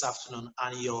to you this afternoon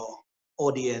and your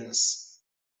audience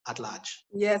at large.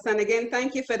 Yes, and again,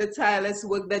 thank you for the tireless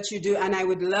work that you do, and I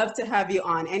would love to have you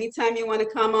on. Anytime you want to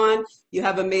come on, you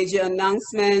have a major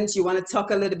announcement, you want to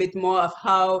talk a little bit more of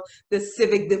how the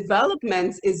civic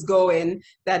development is going,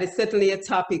 that is certainly a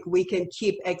topic we can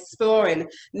keep exploring.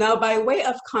 Now, by way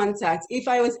of contact, if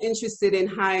I was interested in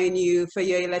hiring you for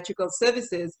your electrical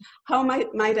services, how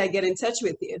might I get in touch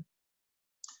with you?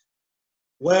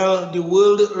 Well, the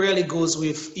world really goes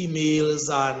with emails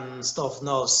and stuff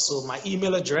now. So my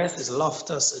email address is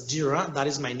Loftus Durand. That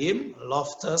is my name,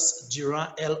 Loftus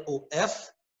Durand,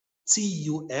 Loftus,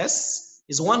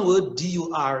 is one word,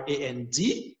 Durand,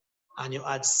 and you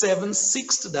add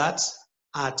 76 to that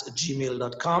at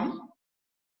gmail.com.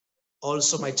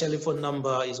 Also, my telephone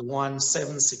number is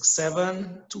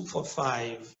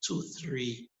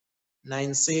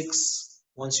 1767-245-2396.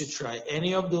 Once you try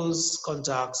any of those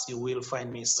contacts, you will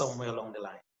find me somewhere along the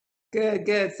line. Good,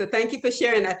 good. So thank you for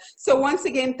sharing that. So once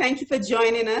again, thank you for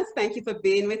joining us. Thank you for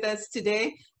being with us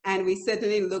today. And we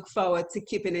certainly look forward to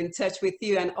keeping in touch with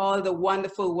you and all the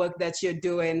wonderful work that you're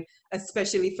doing,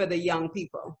 especially for the young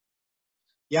people.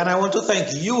 Yeah, and I want to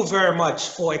thank you very much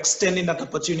for extending that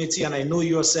opportunity. And I know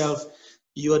yourself,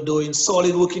 you are doing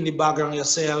solid work in the background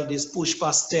yourself, this push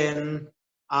past 10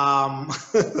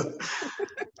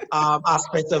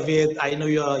 aspect of it. I know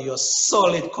you're a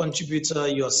solid contributor.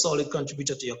 You're a solid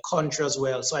contributor to your country as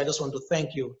well. So I just want to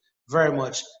thank you very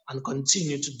much and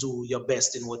continue to do your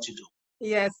best in what you do.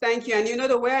 Yes, thank you. And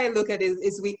the way I look at it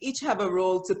is we each have a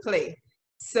role to play.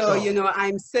 So,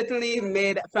 I'm certainly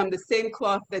made from the same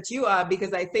cloth that you are,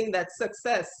 because I think that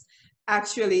success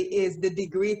actually is the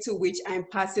degree to which I'm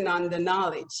passing on the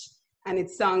knowledge. And it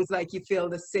sounds like you feel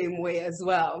the same way as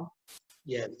well.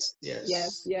 Yes.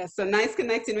 Yes. So nice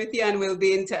connecting with you, and we'll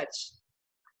be in touch.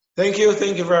 Thank you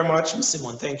very much, Ms.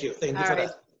 Simon. Thank you for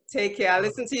that. Take care. I'll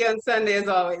listen to you on Sunday as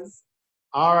always.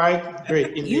 All right, great.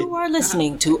 Indeed. You are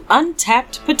listening to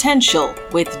Untapped Potential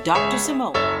with Dr.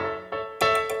 Simone.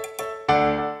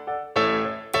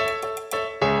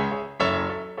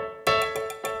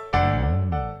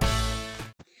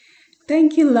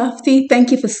 Thank you, Lofty.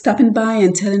 Thank you for stopping by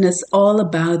and telling us all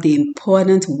about the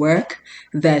important work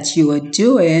that you are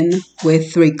doing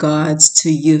with regards to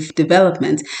youth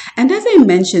development. And as I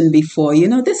mentioned before,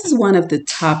 this is one of the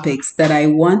topics that I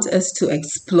want us to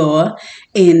explore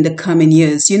in the coming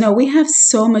years. We have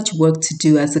so much work to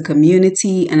do as a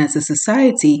community and as a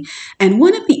society. And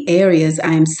one of the areas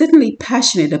I am certainly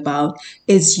passionate about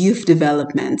is youth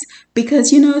development,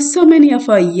 because, so many of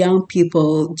our young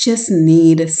people just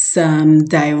need some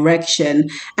direction.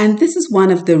 And this is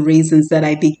one of the reasons that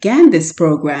I began this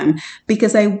program,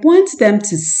 because I want them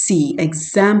to see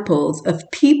examples of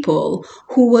people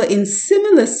who were in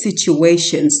similar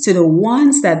situations to the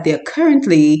ones that they're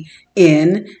currently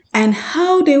in, and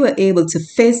how they were able to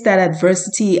face that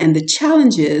adversity and the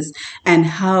challenges, and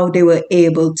how they were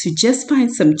able to just find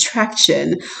some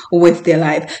traction with their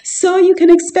life. So you can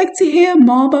expect to hear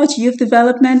more about youth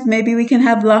development. Maybe we can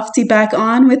have Lofty back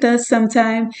on with us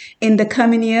sometime in the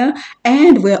coming year.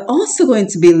 And we're also going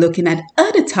to be looking at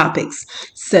other topics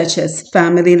such as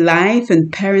family life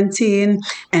and parenting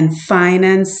and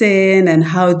financing, and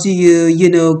how do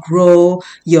you, grow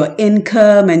your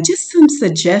income, and just some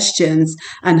suggestions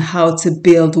on how to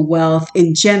build wealth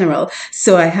in general.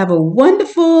 So I have a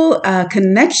wonderful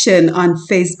connection on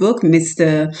Facebook,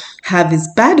 Mr. Havis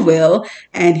Badwill,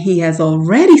 and he has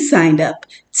already signed up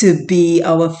to be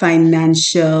our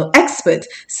financial expert.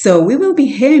 So we will be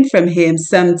hearing from him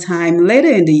sometime later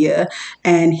in the year,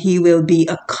 and he will be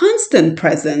a constant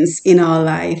presence in our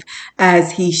life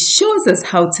as he shows us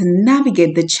how to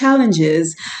navigate the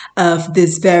challenges of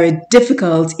this very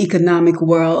difficult economic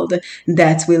world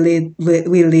that we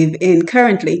live in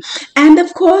currently. And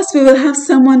of course, we will have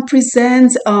someone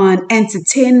present on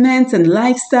entertainment and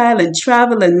lifestyle and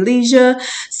travel and leisure.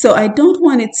 So I don't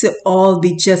want it to all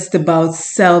be just about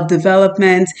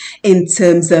self-development in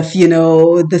terms of,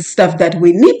 the stuff that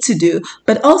we need to do,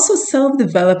 but also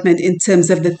self-development in terms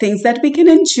of the things that we can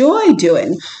enjoy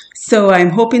doing. So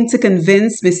I'm hoping to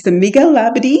convince Mr. Miguel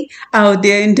Labadie out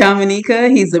there in Dominica.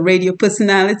 He's a radio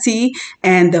personality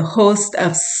and the host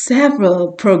of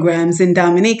several programs in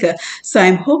Dominica. So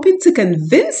I'm hoping to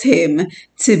convince him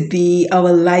to be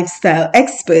our lifestyle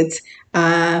expert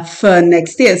for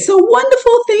next year. So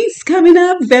wonderful things coming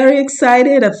up. Very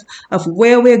excited of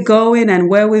where we're going and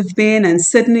where we've been, and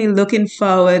certainly looking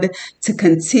forward to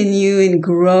continuing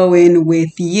growing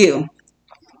with you.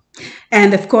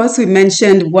 And of course, we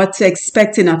mentioned what to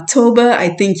expect in October. I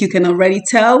think you can already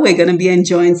tell we're going to be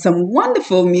enjoying some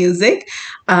wonderful music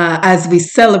as we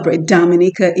celebrate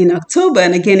Dominica in October.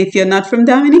 And again, if you're not from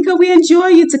Dominica, we enjoy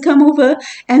you to come over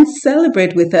and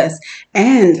celebrate with us.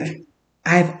 And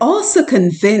I've also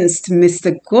convinced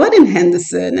Mr. Gordon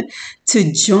Henderson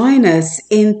to join us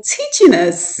in teaching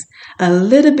us a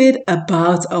little bit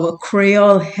about our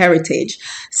Creole heritage.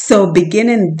 So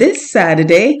beginning this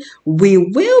Saturday, we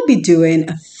will be doing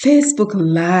a Facebook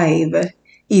Live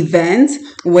event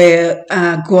where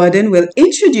Gordon will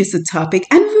introduce a topic,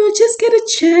 and we will just get a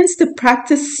chance to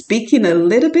practice speaking a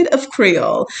little bit of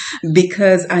Creole,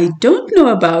 because I don't know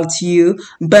about you,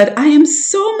 but I am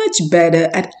so much better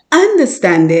at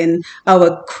understanding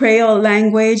our Creole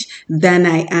language than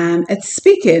I am at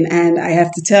speaking. And I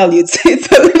have to tell you, it's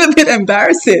a little bit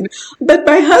embarrassing, but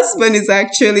my husband is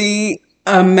actually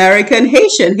American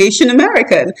Haitian, Haitian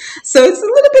American. So it's a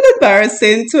little bit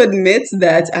embarrassing to admit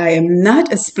that I am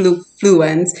not as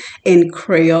fluent in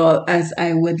Creole as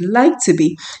I would like to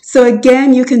be. So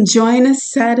again, you can join us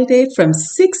Saturday from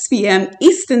 6 p.m.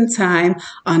 Eastern Time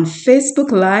on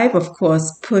Facebook Live. Of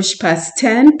course, push past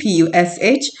 10,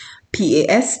 PUSH.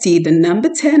 PAST, the number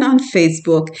 10 on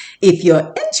Facebook, if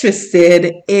you're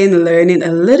interested in learning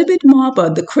a little bit more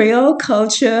about the Creole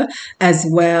culture, as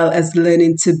well as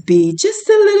learning to be just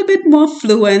a little bit more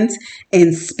fluent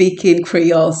in speaking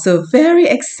Creole. So very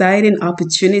exciting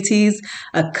opportunities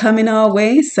are coming our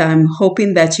way. So I'm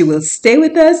hoping that you will stay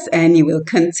with us and you will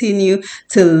continue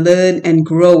to learn and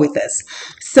grow with us.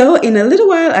 So in a little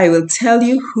while, I will tell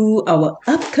you who our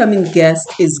upcoming guest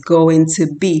is going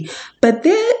to be. But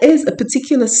there is a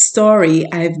particular story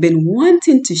I've been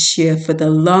wanting to share for the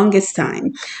longest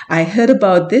time. I heard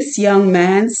about this young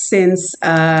man since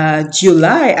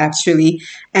July, actually,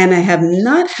 and I have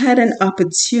not had an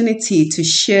opportunity to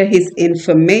share his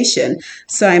information.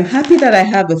 So I'm happy that I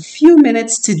have a few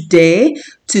minutes today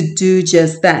to do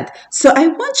just that. So I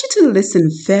want you to listen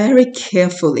very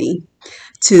carefully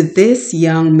to this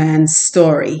young man's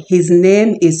story. His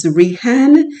name is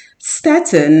Rehan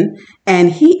Staton,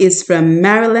 and he is from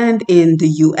Maryland in the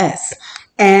U.S.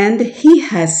 And he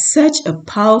has such a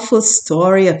powerful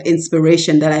story of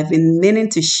inspiration that I've been meaning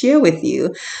to share with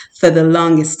you for the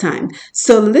longest time.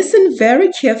 So listen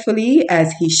very carefully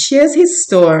as he shares his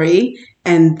story,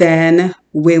 and then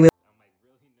we will.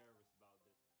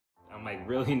 I'm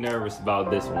really nervous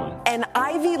about this one. An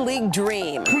Ivy League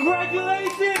dream.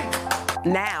 Congratulations!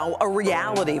 Now a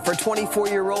reality for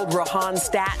 24-year-old Rehan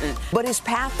Staton. But his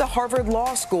path to Harvard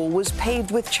Law School was paved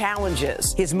with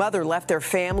challenges. His mother left their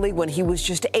family when he was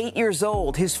just 8 years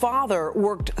old. His father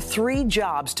worked 3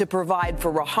 jobs to provide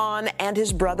for Rehan and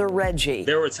his brother Reggie.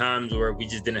 There were times where we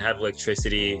just didn't have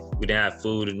electricity. We didn't have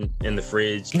food in the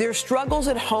fridge. Their struggles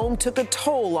at home took a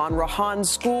toll on Rehan's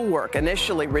schoolwork.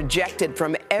 Initially rejected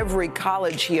from every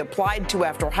college he applied to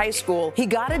after high school, he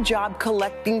got a job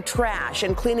collecting trash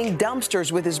and cleaning dumpsters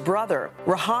with his brother.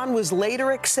 Rehan was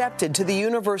later accepted to the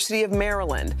University of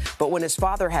Maryland, but when his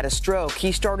father had a stroke,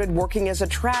 he started working as a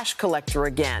trash collector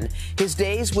again. His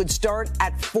days would start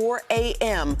at 4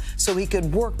 a.m. so he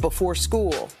could work before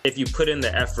school. If you put in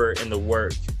the effort and the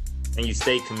work and you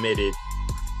stay committed,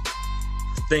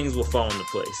 things will fall into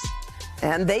place.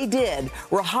 And they did.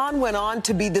 Rehan went on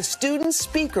to be the student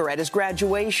speaker at his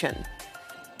graduation.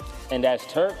 And as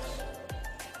Turks,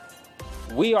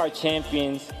 we are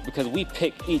champions because we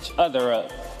pick each other up.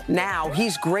 Now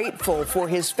he's grateful for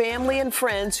his family and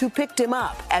friends who picked him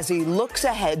up as he looks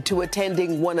ahead to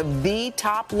attending one of the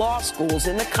top law schools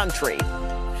in the country.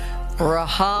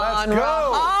 Rehan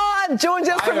joins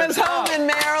us from his home in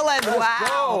Maryland.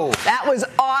 Wow. That was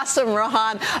awesome,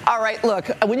 Rehan. All right, look,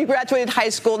 when you graduated high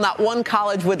school, not one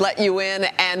college would let you in,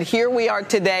 and here we are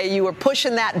today. You were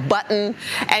pushing that button,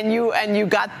 and you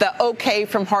got the okay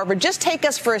from Harvard. Just take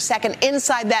us for a second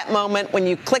inside that moment when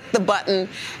you clicked the button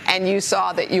and you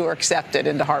saw that you were accepted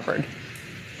into Harvard.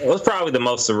 It was probably the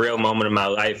most surreal moment of my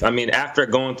life. I mean, after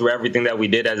going through everything that we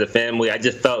did as a family, I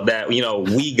just felt that,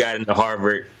 we got into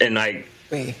Harvard, and I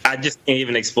just can't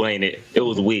even explain it. It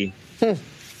was we.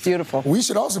 Beautiful. We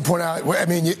should also point out,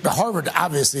 Harvard,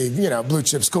 obviously, blue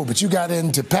chip school, but you got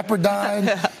into Pepperdine,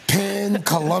 Penn,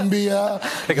 Columbia,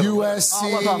 USC.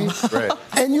 All of them. Right.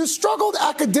 And you struggled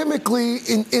academically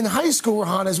in high school,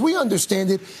 Rehan, as we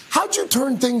understand it. How'd you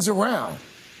turn things around?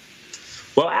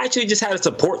 Well, I actually just had a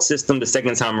support system the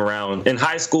second time around. In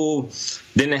high school, I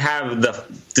just didn't have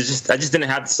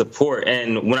the support.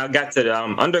 And when I got to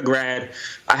undergrad,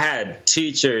 I had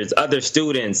teachers, other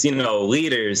students,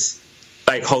 leaders.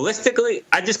 Like, holistically,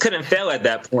 I just couldn't fail at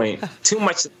that point. Too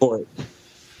much support.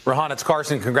 Rehan, it's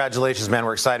Carson. Congratulations, man.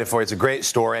 We're excited for you. It's a great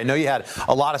story. I know you had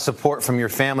a lot of support from your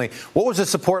family. What was the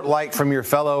support like from your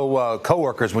fellow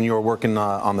coworkers when you were working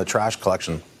on the trash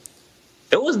collection?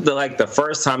 It was the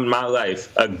first time in my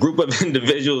life, a group of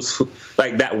individuals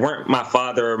that weren't my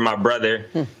father or my brother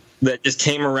that just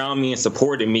came around me and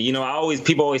supported me.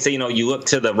 People always say, you look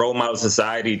to the role model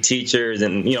society, teachers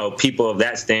and, people of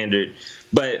that standard.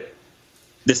 But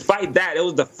despite that, it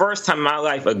was the first time in my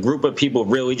life a group of people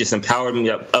really just empowered me,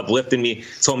 uplifted me,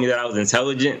 told me that I was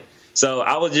intelligent. So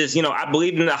I was just, I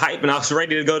believed in the hype and I was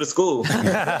ready to go to school.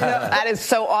 That is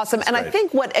so awesome. That's and great. I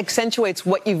think what accentuates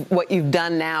what you've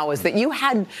done now is that you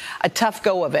had a tough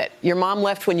go of it. Your mom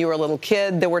left when you were a little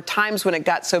kid. There were times when it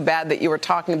got so bad that you were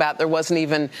talking about there wasn't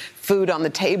even food on the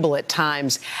table at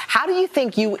times. How do you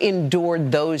think you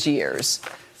endured those years?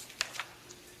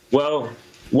 Well,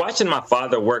 watching my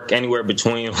father work anywhere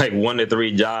between like 1 to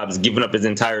 3 jobs, giving up his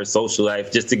entire social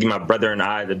life just to give my brother and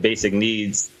I the basic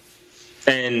needs.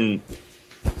 And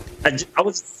I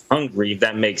was hungry, if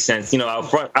that makes sense. You know,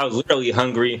 I was literally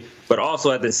hungry, but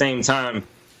also at the same time,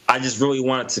 I just really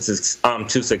wanted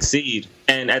to succeed.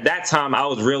 And at that time, I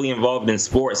was really involved in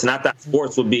sports, and I thought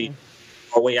sports would be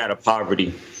a way out of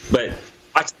poverty. But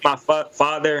watching my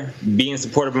father being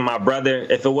supportive of my brother,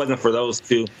 if it wasn't for those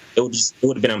two, it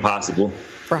would have been impossible.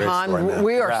 Rahan,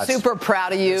 we are super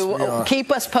proud of you. Yes,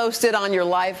 keep us posted on your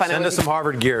life. Send us some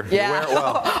Harvard gear. Yeah. You wear it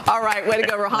well. All right. Way to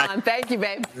go, Rahan. Thank you,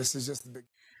 babe. This is just the big.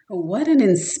 What an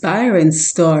inspiring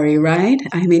story, right?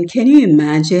 I mean, can you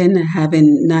imagine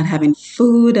not having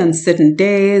food on certain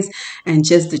days and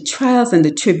just the trials and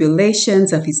the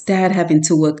tribulations of his dad having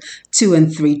to work 2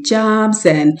 and 3 jobs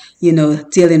and, you know,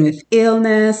 dealing with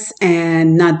illness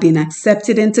and not being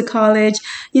accepted into college?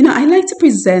 You know, I like to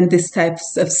present these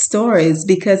types of stories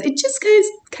because it just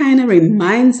kind of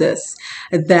reminds us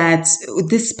that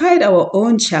despite our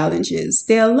own challenges,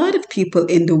 there are a lot of people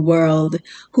in the world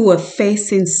who are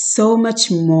facing so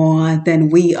much more than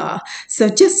we are. So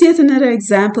just yet another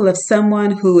example of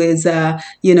someone who is,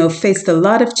 faced a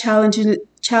lot of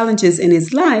challenges in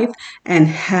his life and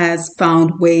has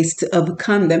found ways to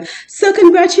overcome them. So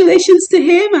congratulations to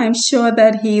him. I'm sure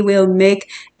that he will make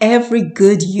every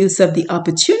good use of the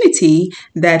opportunity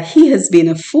that he has been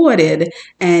afforded,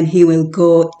 and he will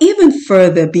go even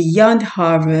further beyond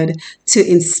Harvard to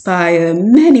inspire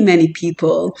many, many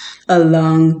people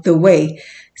along the way.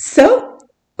 So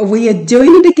we are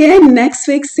doing it again next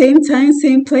week, same time,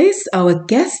 same place. Our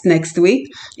guest next week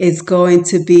is going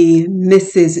to be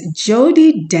Mrs.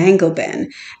 Jody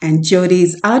Dangleben. And Jody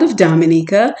is out of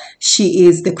Dominica. She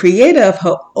is the creator of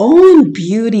her own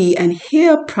beauty and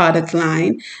hair product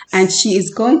line. And she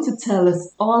is going to tell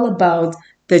us all about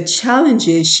the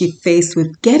challenges she faced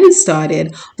with getting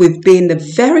started, with being the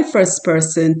very first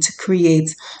person to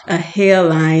create a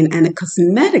hairline and a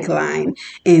cosmetic line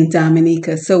in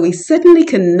Dominica. So we certainly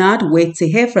cannot wait to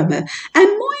hear from her. And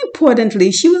more importantly,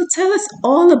 she will tell us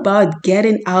all about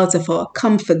getting out of our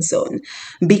comfort zone.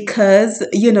 Because,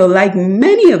 you know, like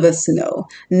many of us know,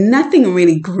 nothing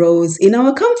really grows in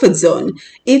our comfort zone.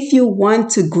 If you want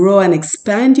to grow and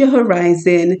expand your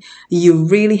horizon, you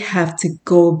really have to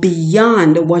go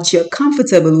beyond what you're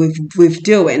comfortable with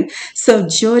doing. So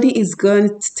Jody is going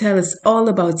to tell us all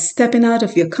about stepping out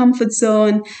of your comfort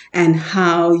zone and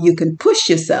how you can push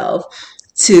yourself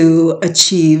to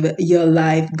achieve your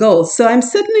life goals. So I'm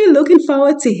certainly looking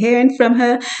forward to hearing from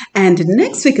her. And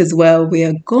next week as well, we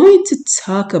are going to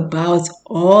talk about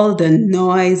all the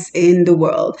noise in the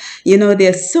world. You know,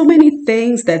 there's so many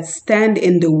things that stand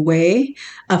in the way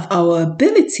of our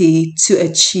ability to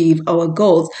achieve our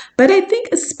goals. But I think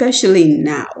especially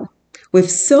now, with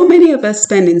so many of us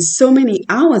spending so many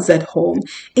hours at home,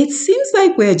 it seems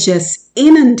like we're just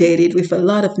inundated with a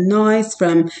lot of noise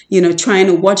from, trying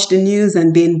to watch the news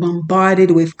and being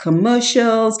bombarded with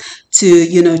commercials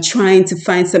to, trying to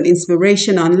find some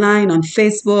inspiration online on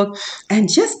Facebook.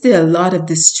 And just there are a lot of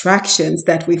distractions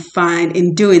that we find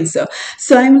in doing so.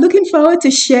 So I'm looking forward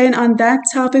to sharing on that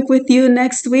topic with you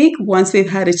next week once we've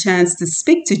had a chance to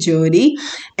speak to Jody.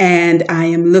 And I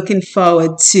am looking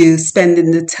forward to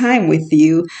spending the time with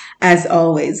you as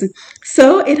always.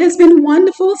 So it has been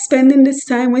wonderful spending this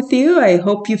time with you. I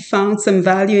hope you found some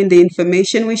value in the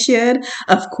information we shared.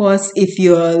 Of course, if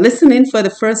you're listening for the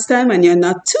first time and you're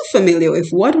not too familiar with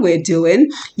what we're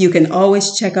doing, you can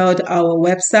always check out our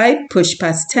website,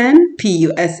 pushpast10,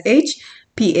 PUSHPAST,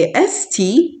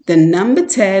 the number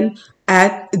 10,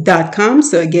 .com.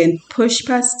 So again,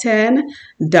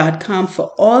 pushpast10.com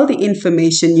for all the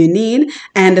information you need.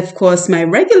 And of course, my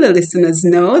regular listeners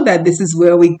know that this is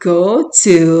where we go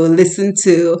to listen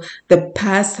to the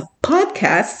past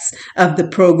podcasts of the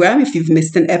program if you've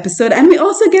missed an episode. And we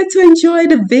also get to enjoy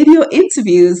the video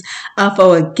interviews of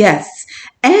our guests.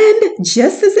 And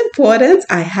just as important,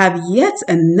 I have yet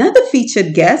another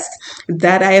featured guest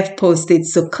that I have posted.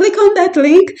 So click on that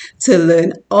link to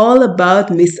learn all about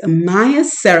Miss Amaya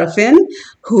Serafin,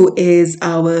 who is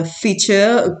our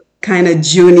feature kind of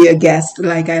junior guest,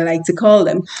 like I like to call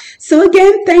them. So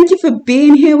again, thank you for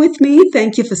being here with me.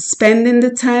 Thank you for spending the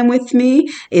time with me.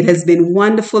 It has been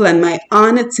wonderful and my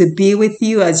honor to be with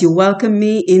you as you welcome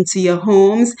me into your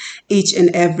homes each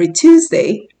and every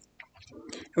Tuesday,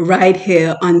 right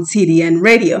here on TDN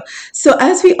Radio. So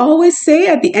as we always say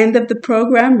at the end of the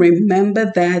program, remember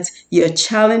that your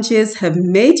challenges have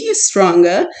made you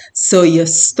stronger, so your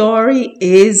story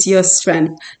is your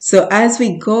strength. So as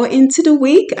we go into the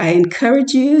week, I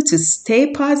encourage you to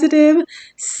stay positive,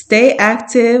 stay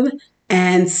active,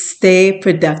 and stay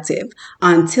productive.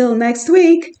 Until next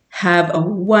week, have a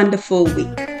wonderful week.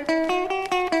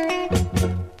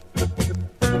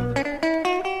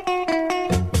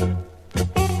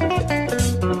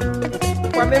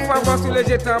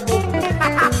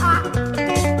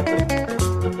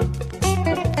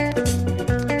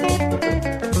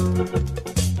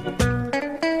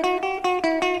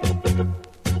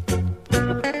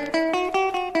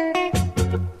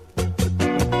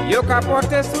 Yo ka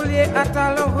porte soulier à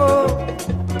talon haut,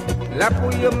 la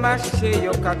pou yo marcher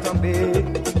yo ka tomber.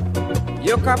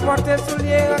 Yo ka porte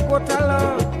soulier à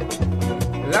cotalon,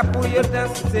 la pou yo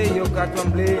danser yo ka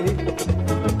tomber.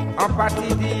 En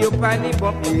partie dit yo pas ni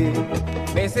bon pied,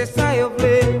 mais c'est ça yo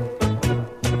vle.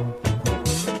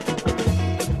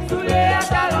 Soulier à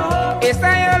talon haut, et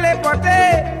ça yo les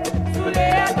porter.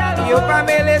 Soulier à talon haut, yo pas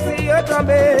me laisser yo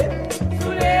tomber.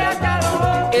 Soulier à talon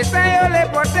haut, et ça yo les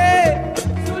porter.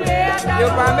 Yo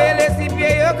pa me laisser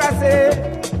pieds yo cassé.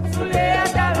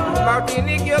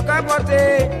 Martinique yo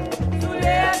capoté.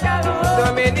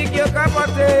 Dominique yo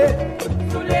capoté.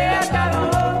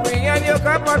 Guyane yo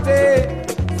capoté.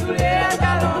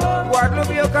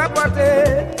 Guadeloupe yo capoté.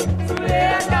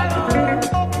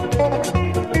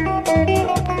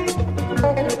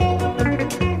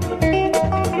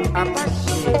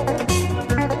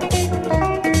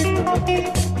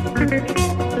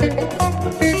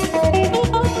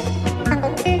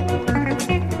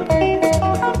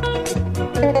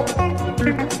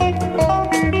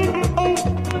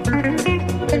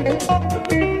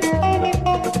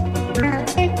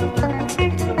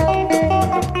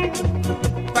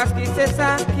 Parce que c'est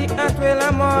ça qui entre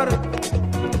la mort.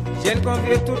 J'aime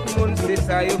convier tout le monde, c'est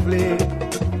ça yo vle.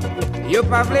 Yo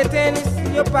pas vle tennis,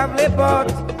 yo pas vle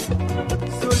bottes.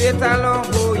 Sous les talons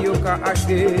hauts yo ka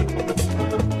acheter.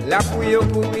 La pou yo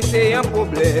couvrir c'est un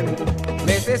problème,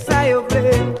 mais c'est ça yo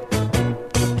vle.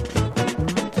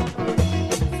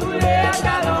 Sous les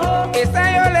talons hauts, et ça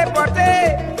yo les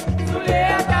porter. Sous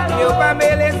les talons hauts, yo pas me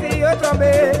laisser yo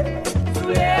tomber. Sous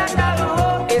les talons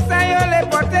hauts, et ça yo les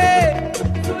porter.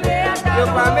 Yo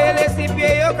pa me laisser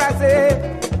pieds yo cassé.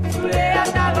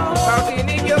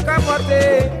 Martinique yo capoté.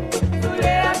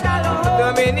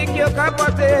 Dominique yo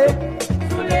capoté.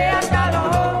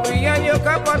 Guyane yo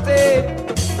capoté.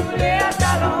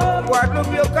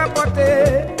 Guadeloupe yo capoté.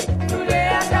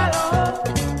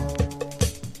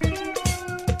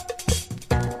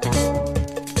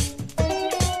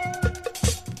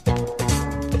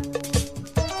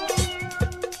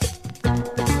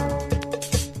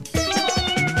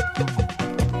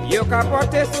 Yo ka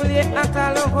porte soulier à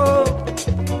talon haut,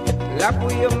 la pou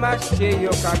yo marcher yo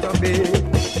ka tomber.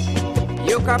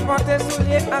 Yo ka porte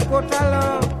soulier à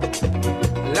cotalon,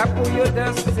 la pou yo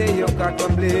danser yo ka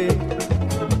tomber.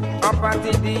 En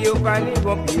partie dit yo pas ni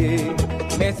bon pied,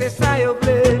 mais c'est ça yo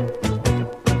vle.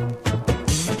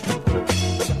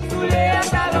 Soulier à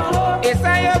talon haut, et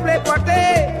ça yo vle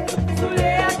porter.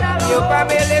 Soulier à talon haut, yo pas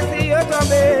me laisser yo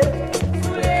tomber.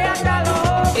 Soulier à talon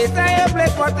haut, et ça yo vle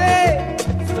porter.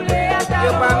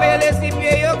 Yo pa me laisser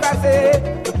pieds yo cassé.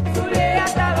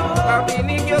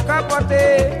 Martinique yo capoté.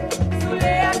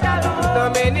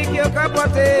 Dominique yo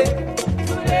capoté.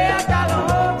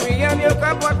 Guyane yo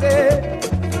capoté.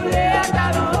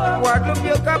 Guadeloupe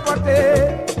yo capoté.